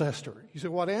ancestor. You say,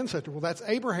 what ancestor? Well, that's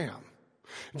Abraham.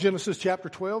 Genesis chapter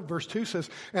 12, verse 2 says,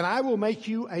 "And I will make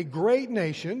you a great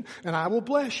nation, and I will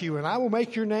bless you, and I will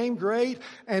make your name great,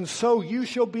 and so you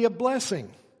shall be a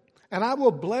blessing. And I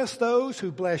will bless those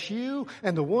who bless you,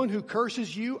 and the one who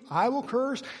curses you I will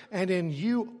curse, and in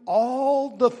you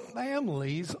all the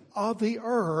families of the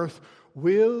earth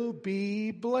will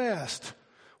be blessed."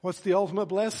 What's the ultimate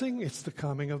blessing? It's the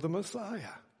coming of the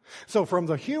Messiah. So from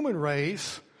the human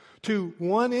race To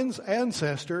one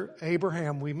ancestor,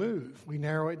 Abraham, we move. We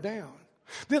narrow it down.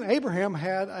 Then Abraham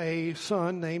had a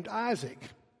son named Isaac.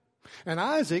 And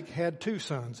Isaac had two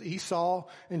sons, Esau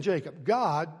and Jacob.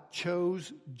 God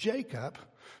chose Jacob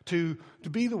to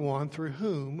be the one through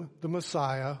whom the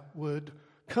Messiah would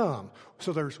come.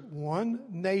 So there's one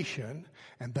nation,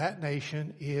 and that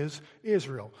nation is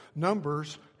Israel.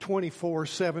 Numbers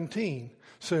 24:17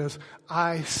 says,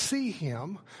 I see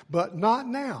him, but not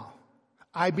now.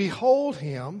 I behold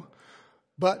him,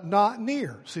 but not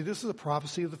near. See, this is a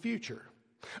prophecy of the future.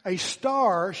 A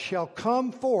star shall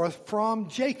come forth from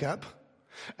Jacob.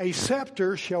 A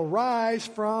scepter shall rise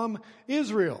from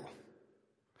Israel.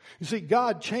 You see,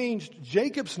 God changed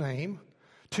Jacob's name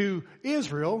to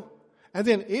Israel, and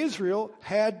then Israel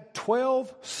had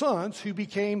 12 sons who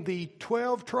became the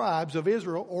 12 tribes of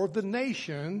Israel, or the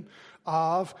nation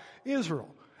of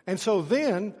Israel. And so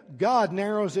then God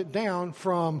narrows it down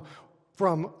from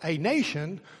a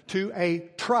nation to a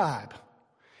tribe.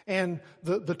 And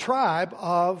the tribe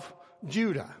of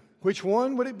Judah. Which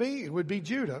one would it be? It would be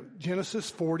Judah.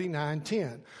 Genesis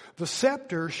 49:10. The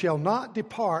scepter shall not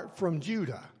depart from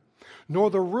Judah, nor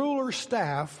the ruler's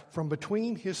staff from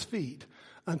between his feet,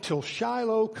 until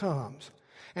Shiloh comes,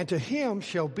 and to him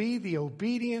shall be the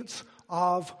obedience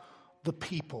of the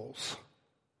peoples.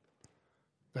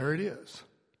 There it is.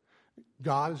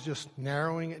 God is just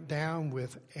narrowing it down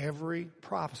with every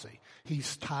prophecy.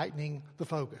 He's tightening the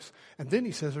focus. And then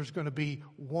he says there's going to be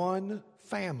one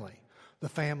family, the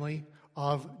family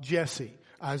of Jesse.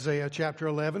 Isaiah chapter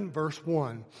 11, verse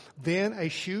 1. Then a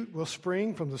shoot will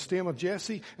spring from the stem of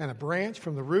Jesse, and a branch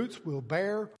from the roots will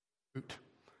bear fruit.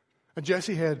 And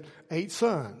Jesse had 8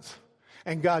 sons.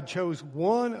 And God chose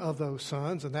one of those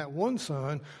sons, and that one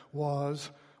son was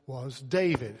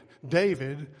David.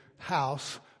 David's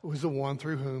house was the one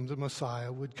through whom the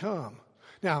Messiah would come.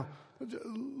 Now,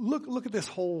 look at this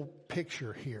whole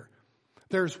picture here.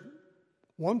 There's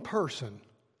one person,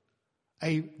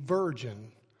 a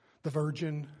virgin, the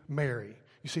Virgin Mary.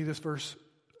 You see this verse,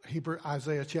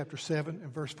 Isaiah chapter 7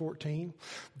 and verse 14?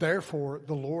 Therefore,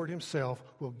 the Lord himself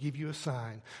will give you a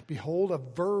sign. Behold, a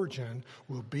virgin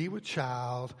will be with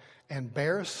child and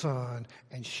bear a son,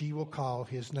 and she will call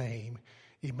his name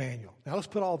Emmanuel. Now let's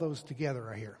put all those together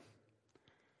right here.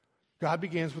 God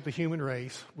begins with the human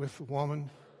race, with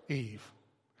woman Eve.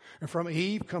 And from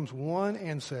Eve comes one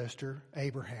ancestor,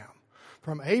 Abraham.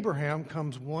 From Abraham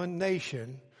comes one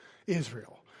nation,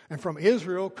 Israel. And from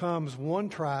Israel comes one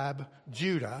tribe,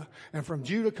 Judah. And from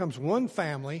Judah comes one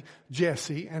family,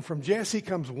 Jesse. And from Jesse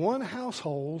comes one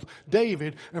household,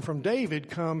 David. And from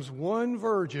David comes one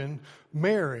virgin,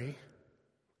 Mary.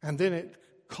 And then it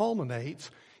culminates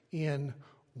in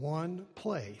one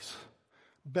place,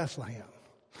 Bethlehem.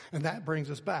 And that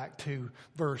brings us back to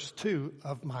verse 2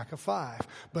 of Micah 5.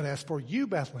 But as for you,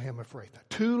 Bethlehem Ephrathah,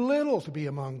 too little to be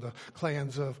among the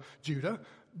clans of Judah,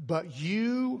 but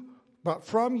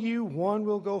from you one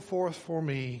will go forth for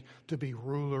me to be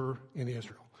ruler in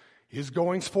Israel. His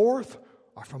goings forth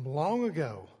are from long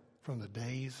ago, from the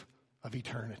days of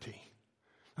eternity.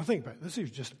 Now think about it. This is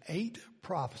just 8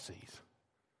 prophecies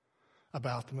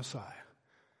about the Messiah.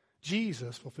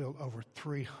 Jesus fulfilled over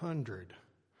 300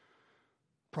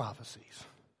 prophecies.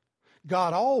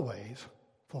 God always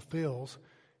fulfills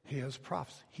his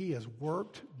prophecy. He has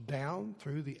worked down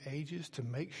through the ages to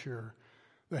make sure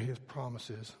that his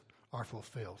promises are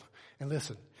fulfilled. And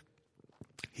listen,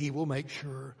 he will make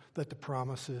sure that the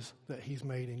promises that he's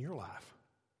made in your life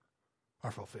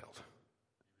are fulfilled.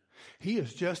 He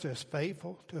is just as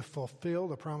faithful to fulfill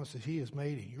the promises he has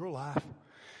made in your life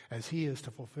as he is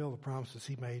to fulfill the promises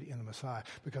he made in the Messiah,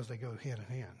 because they go hand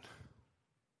in hand.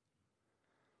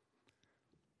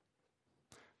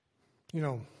 You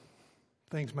know,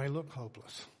 things may look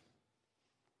hopeless.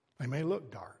 They may look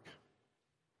dark.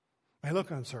 May look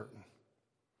uncertain.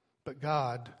 But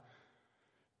God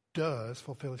does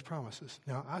fulfill his promises.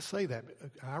 Now, I say that,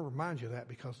 I remind you of that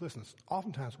because, listen,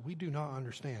 oftentimes we do not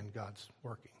understand God's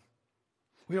working.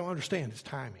 We don't understand his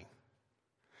timing.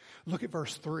 Look at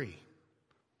verse 3.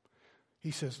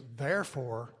 He says,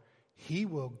 therefore, he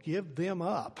will give them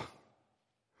up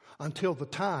until the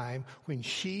time when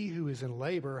she who is in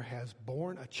labor has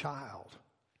borne a child.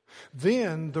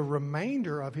 Then the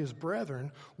remainder of his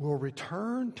brethren will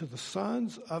return to the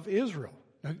sons of Israel.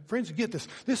 Now, friends, get this.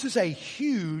 This is a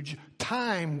huge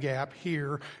time gap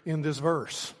here in this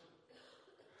verse.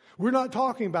 We're not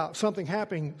talking about something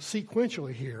happening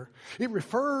sequentially here. It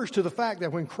refers to the fact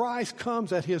that when Christ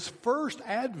comes at his first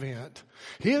advent,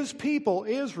 his people,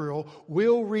 Israel,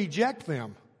 will reject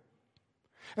them.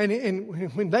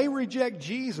 And when they reject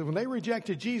Jesus, when they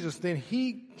rejected Jesus, then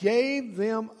he gave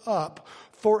them up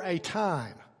for a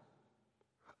time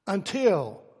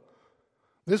until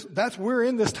we're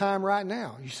in this time right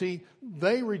now. You see,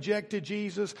 they rejected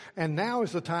Jesus, and now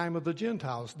is the time of the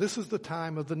Gentiles. This is the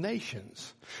time of the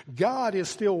nations. God is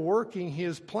still working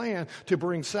his plan to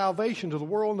bring salvation to the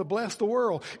world and to bless the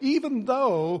world, even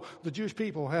though the Jewish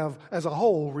people have, as a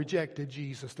whole, rejected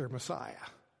Jesus, their Messiah.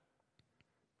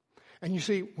 And you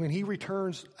see, when he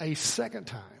returns a second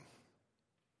time,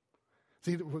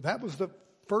 see, that was the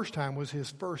first time was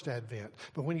his first advent.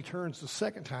 But when he turns the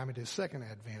second time at his second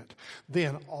advent,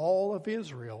 then all of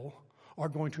Israel are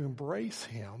going to embrace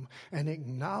him and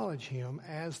acknowledge him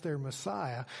as their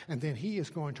Messiah. And then he is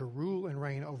going to rule and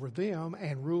reign over them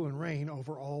and rule and reign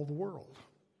over all the world.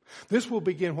 This will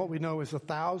begin what we know as the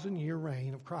 1,000-year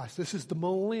reign of Christ. This is the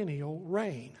millennial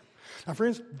reign. Now,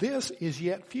 friends, this is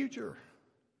yet future.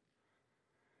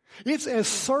 It's as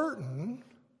certain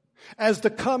as the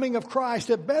coming of Christ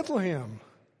at Bethlehem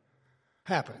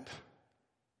happened.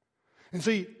 And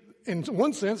see, in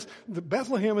one sense, the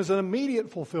Bethlehem is an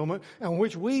immediate fulfillment on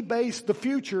which we base the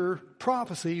future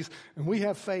prophecies, and we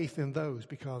have faith in those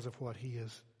because of what he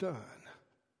has done.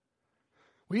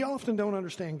 We often don't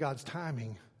understand God's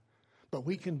timing, but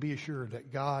we can be assured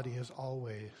that God is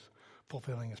always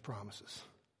fulfilling his promises.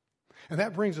 And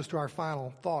that brings us to our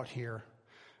final thought here.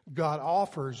 God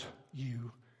offers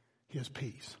you his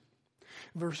peace.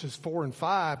 Verses 4 and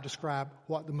 5 describe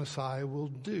what the Messiah will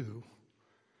do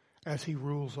as he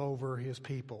rules over his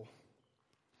people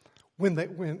when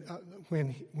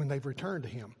they've returned to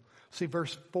him. See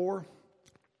verse 4.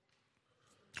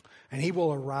 And he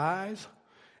will arise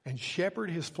and shepherd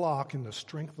his flock in the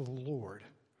strength of the Lord,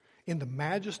 in the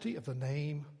majesty of the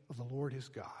name of the Lord his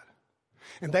God.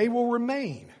 And they will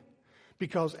remain,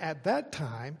 because at that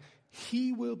time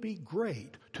he will be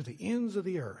great to the ends of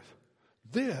the earth.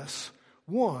 This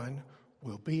one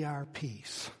will be our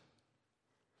peace.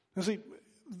 Now see,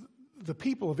 the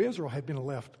people of Israel had been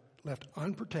left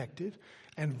unprotected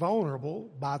and vulnerable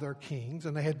by their kings,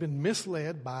 and they had been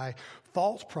misled by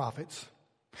false prophets.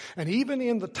 And even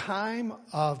in the time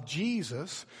of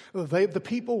Jesus, the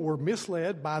people were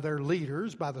misled by their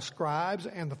leaders, by the scribes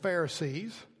and the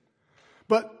Pharisees.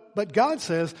 But God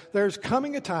says there's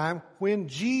coming a time when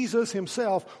Jesus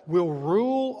himself will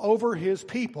rule over his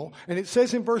people. And it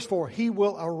says in verse 4, he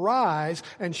will arise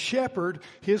and shepherd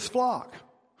his flock.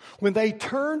 When they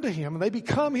turn to him and they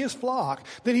become his flock,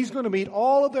 then he's going to meet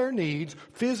all of their needs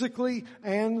physically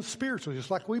and spiritually,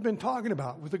 just like we've been talking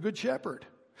about with the Good Shepherd.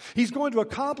 He's going to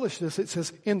accomplish this, it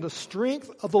says, in the strength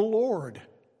of the Lord,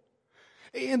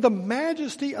 in the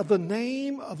majesty of the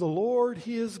name of the Lord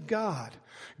his God.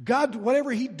 God,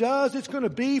 whatever he does, it's going to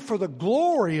be for the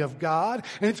glory of God,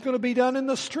 and it's going to be done in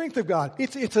the strength of God.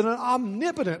 It's an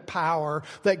omnipotent power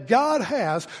that God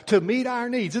has to meet our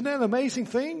needs. Isn't that an amazing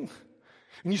thing?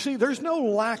 And you see, there's no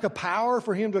lack of power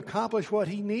for him to accomplish what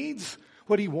he needs,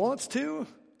 what he wants to.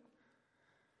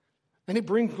 And it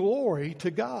brings glory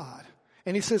to God.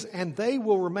 And he says, and they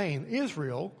will remain,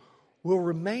 Israel will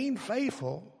remain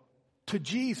faithful to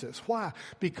Jesus. Why?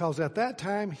 Because at that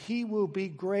time, he will be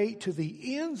great to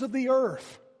the ends of the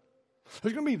earth.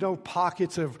 There's going to be no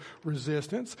pockets of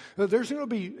resistance. There's going to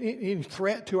be any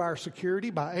threat to our security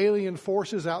by alien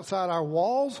forces outside our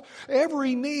walls.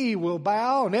 Every knee will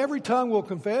bow and every tongue will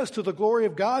confess to the glory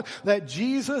of God that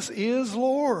Jesus is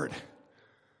Lord.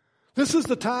 This is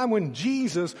the time when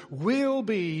Jesus will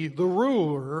be the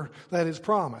ruler that is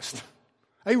promised.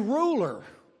 A ruler.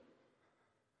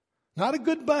 Not a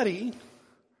good buddy,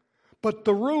 but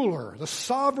the ruler, the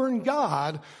sovereign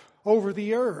God over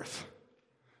the earth.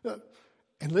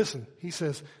 And listen, he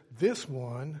says, this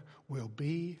one will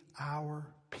be our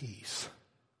peace.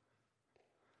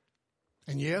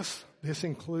 And yes, this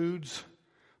includes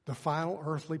the final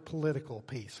earthly political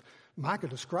peace. Micah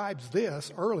describes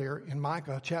this earlier in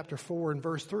Micah chapter 4 and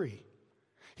verse 3.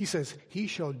 He says, he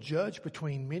shall judge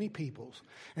between many peoples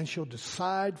and shall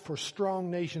decide for strong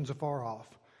nations afar off.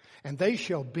 And they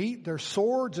shall beat their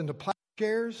swords into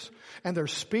plowshares and their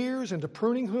spears into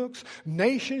pruning hooks.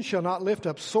 Nation shall not lift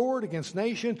up sword against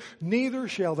nation, neither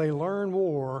shall they learn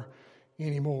war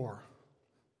anymore.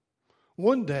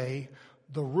 One day,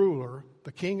 the ruler,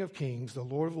 the King of Kings, the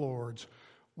Lord of Lords,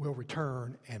 will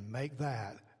return and make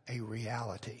that a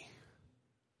reality.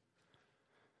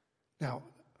 Now,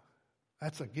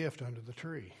 that's a gift under the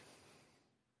tree.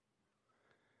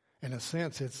 In a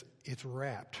sense, it's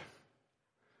wrapped.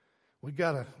 We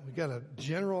got a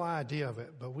general idea of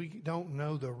it, but we don't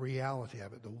know the reality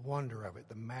of it, the wonder of it,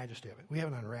 the majesty of it. We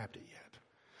haven't unwrapped it yet.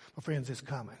 But friends, it's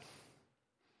coming.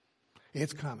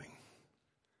 It's coming.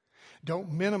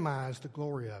 Don't minimize the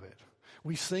glory of it.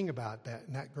 We sing about that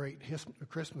in that great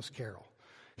Christmas carol.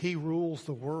 He rules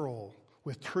the world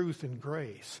with truth and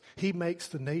grace. He makes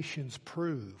the nations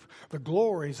prove the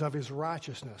glories of his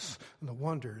righteousness and the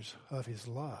wonders of his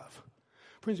love.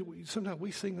 Friends, sometimes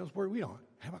we sing those words, we don't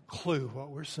have a clue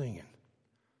what we're singing.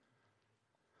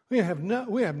 We have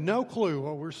no clue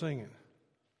what we're singing.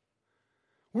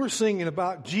 We're singing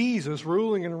about Jesus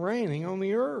ruling and reigning on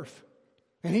the earth,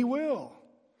 and he will.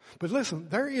 But listen,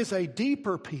 there is a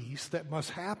deeper peace that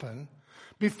must happen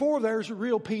before there's a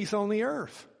real peace on the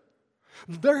earth.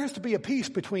 There has to be a peace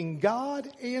between God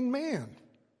and man.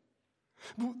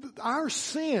 Our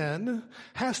sin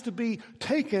has to be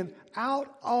taken out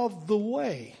of the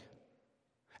way.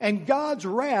 And God's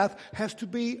wrath has to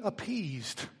be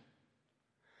appeased.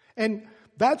 And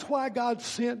that's why God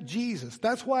sent Jesus.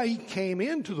 That's why he came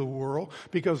into the world.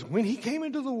 Because when he came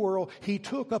into the world, he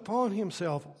took upon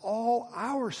himself all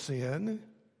our sin.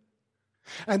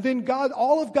 And then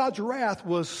all of God's wrath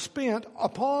was spent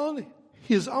upon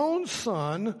his own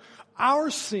Son, our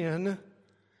sin,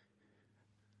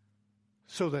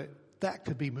 so that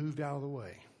could be moved out of the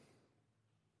way.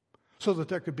 So that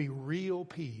there could be real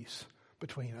peace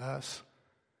between us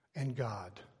and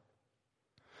God.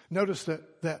 Notice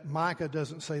that Micah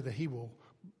doesn't say that he will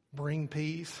bring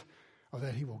peace or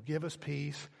that he will give us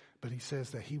peace, but he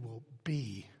says that he will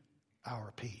be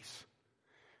our peace.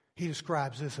 He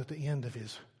describes this at the end of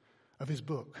his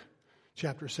book,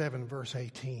 chapter 7, verse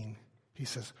 18. He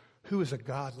says, "Who is a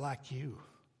God like you?"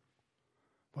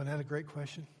 Wasn't that a great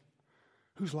question?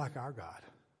 Who's like our God?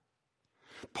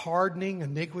 Pardoning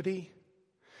iniquity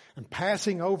and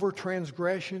passing over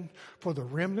transgression for the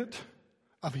remnant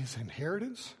of his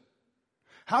inheritance?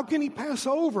 How can he pass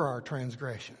over our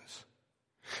transgressions?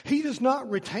 He does not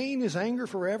retain his anger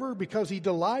forever because he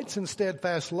delights in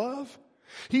steadfast love.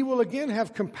 He will again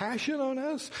have compassion on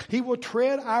us. He will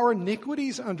tread our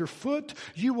iniquities underfoot.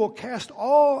 You will cast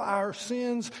all our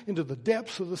sins into the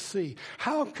depths of the sea.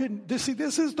 How could this? See,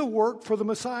 this is the work for the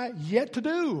Messiah yet to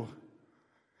do.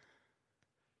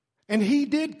 And he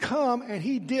did come and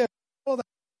he did all that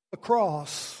on the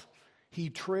cross. He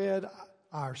tread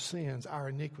our sins, our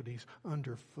iniquities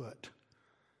underfoot.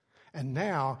 And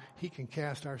now he can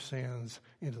cast our sins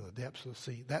into the depths of the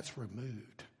sea. That's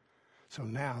removed. So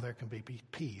now there can be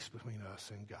peace between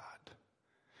us and God.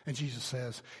 And Jesus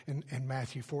says in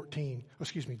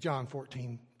John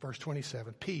 14, verse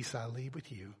 27, "Peace I leave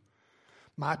with you.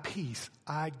 My peace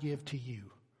I give to you.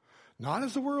 Not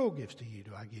as the world gives to you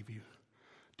do I give you.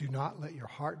 Do not let your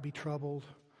heart be troubled,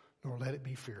 nor let it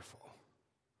be fearful."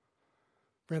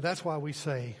 Friend, that's why we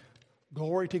say,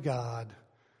 glory to God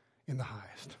in the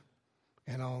highest.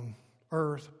 And on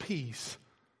earth, peace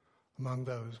among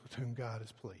those with whom God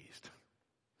is pleased.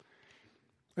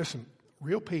 Listen,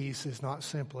 real peace is not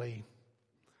simply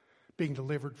being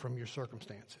delivered from your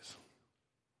circumstances.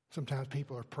 Sometimes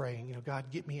people are praying, God,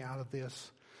 get me out of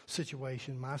this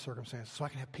situation, my circumstances, so I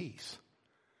can have peace.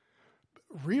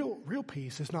 But real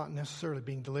peace is not necessarily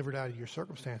being delivered out of your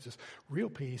circumstances. Real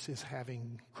peace is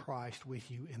having Christ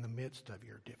with you in the midst of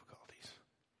your difficulties.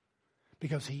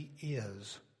 Because he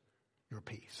is your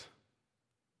peace.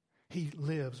 He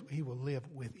will live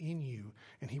within you,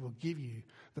 and he will give you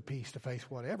the peace to face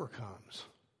whatever comes.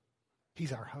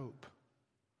 He's our hope.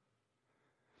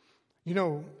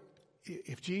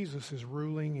 If Jesus is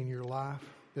ruling in your life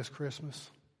this Christmas,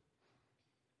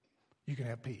 you can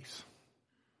have peace.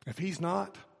 If he's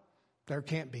not, there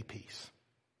can't be peace.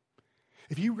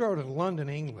 If you go to London,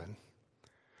 England,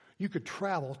 you could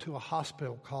travel to a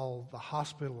hospital called the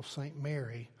Hospital of St.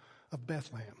 Mary of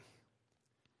Bethlehem.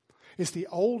 It's the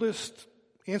oldest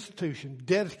institution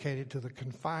dedicated to the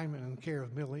confinement and care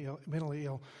of mentally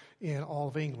ill in all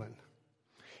of England.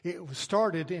 It was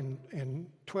started in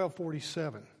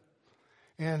 1247,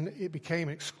 and it became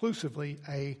exclusively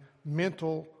a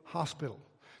mental hospital.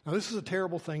 Now, this is a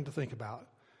terrible thing to think about,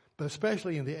 but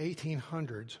especially in the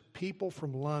 1800s, people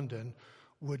from London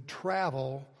would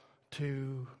travel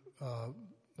to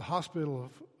the Hospital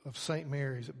of St.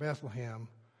 Mary's at Bethlehem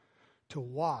to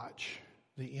watch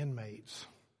the inmates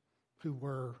who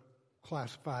were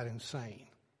classified insane.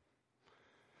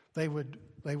 They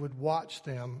would watch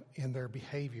them in their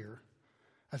behavior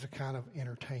as a kind of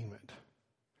entertainment.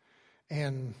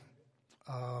 And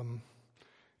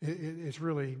it's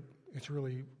really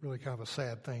kind of a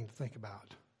sad thing to think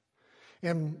about.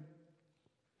 And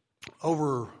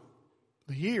over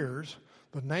the years,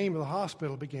 the name of the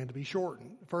hospital began to be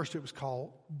shortened. First it was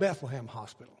called Bethlehem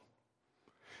Hospital.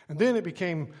 And then it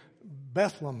became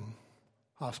Bethlehem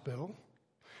Hospital.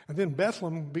 And then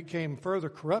Bethlehem became further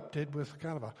corrupted with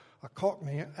kind of a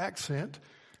Cockney accent,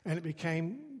 and it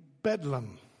became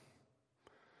Bedlam.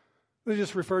 They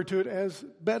just referred to it as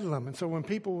Bedlam. And so when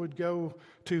people would go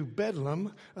to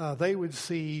Bedlam, they would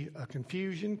see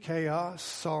confusion, chaos,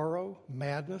 sorrow,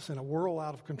 madness, and a world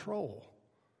out of control.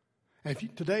 And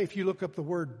today, if you look up the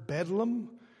word Bedlam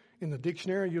in the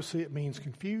dictionary, you'll see it means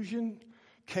confusion,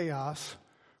 chaos,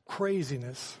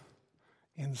 craziness,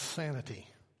 insanity.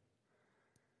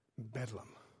 Bedlam.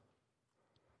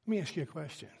 Let me ask you a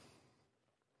question.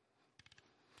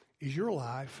 Is your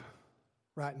life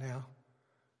right now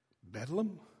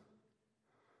Bedlam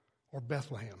or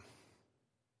Bethlehem?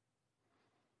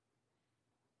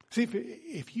 See,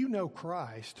 if you know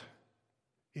Christ,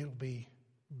 it'll be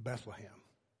Bethlehem.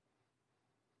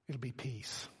 It'll be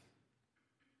peace.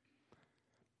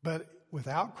 But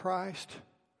without Christ,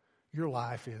 your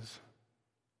life is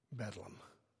Bedlam.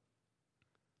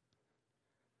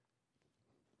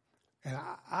 And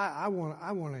I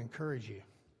want to encourage you.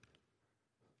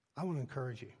 I want to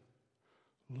encourage you.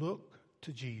 Look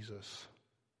to Jesus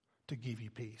to give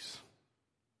you peace.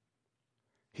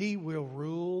 He will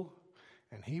rule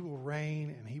and He will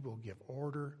reign and He will give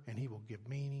order and He will give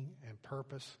meaning and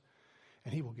purpose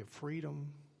and He will give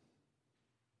freedom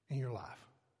in your life.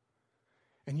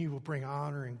 And you will bring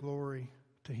honor and glory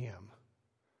to Him.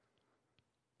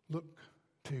 Look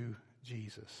to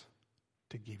Jesus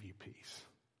to give you peace.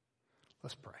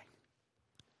 Let's pray.